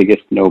the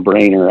biggest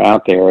no-brainer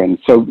out there. And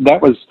so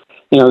that was,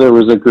 there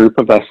was a group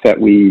of us that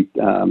we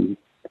were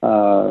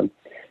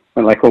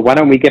well, why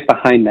don't we get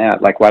behind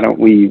that? Why don't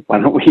we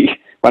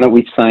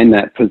sign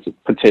that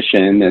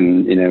petition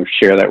and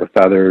share that with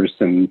others?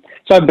 And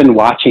so I've been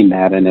watching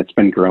that, and it's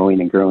been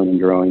growing and growing and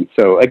growing.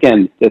 So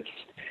again, it's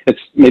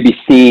maybe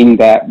seeing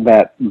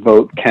that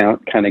vote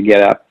count kind of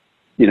get up,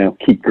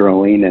 keep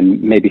growing,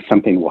 and maybe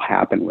something will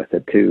happen with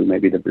it too.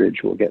 Maybe the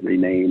bridge will get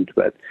renamed,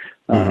 but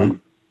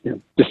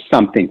just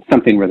something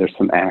where there's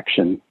some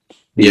action.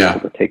 Able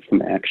to take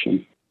some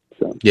action.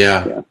 So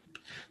No,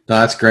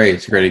 that's great.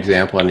 It's a great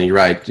example. I mean, you're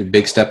right.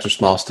 Big steps or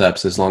small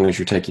steps, as long as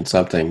you're taking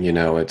something,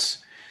 it's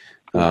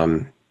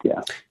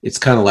it's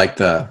kind of like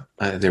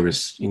there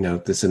was,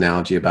 this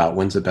analogy about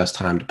when's the best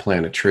time to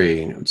plant a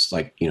tree. And it's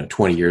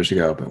 20 years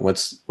ago, but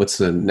what's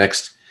the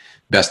next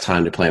best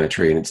time to plant a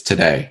tree? And it's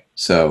today.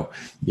 So,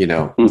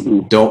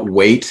 don't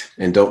wait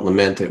and don't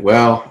lament that,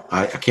 well,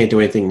 I can't do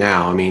anything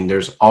now. I mean,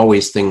 there's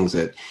always things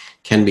that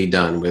can be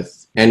done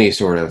with any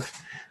sort of,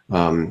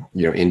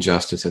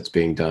 injustice that's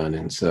being done.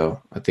 And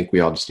so I think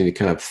we all just need to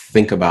kind of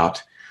think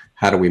about,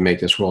 how do we make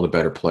this world a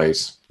better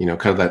place?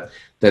 Kind of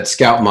that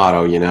scout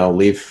motto,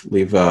 leave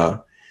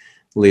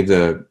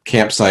the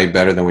campsite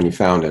better than when you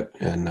found it.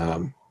 And,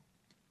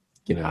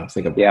 I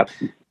think of,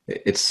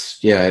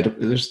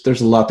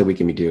 there's a lot that we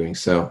can be doing.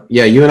 So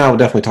you and I will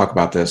definitely talk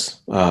about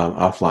this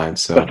offline.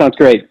 So that sounds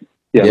great.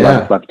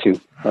 Love to.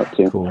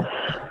 Cool. All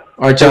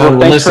right, John.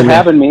 Thanks for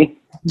having me.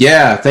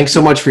 Yeah, thanks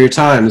so much for your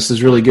time. This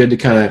is really good to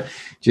kind of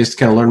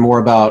learn more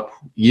about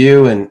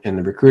you and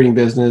the recruiting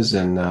business.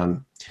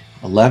 And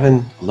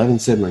 11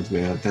 siblings,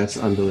 man. That's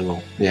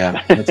unbelievable.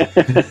 Yeah,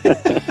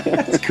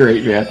 that's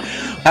great, man.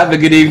 Have a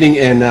good evening,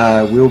 and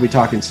we will be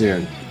talking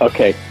soon.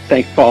 Okay.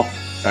 Thanks, Paul. All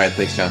right.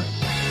 Thanks, John.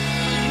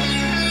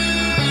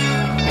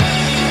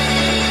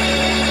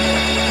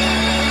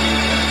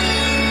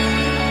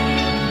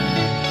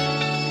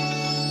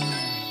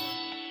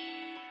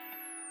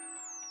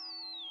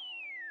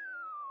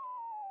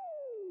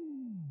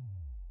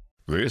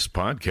 This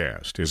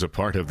podcast is a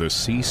part of the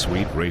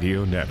C-Suite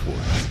Radio Network.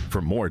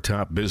 For more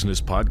top business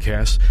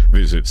podcasts,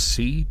 visit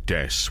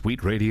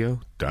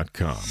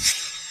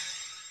c-suiteradio.com.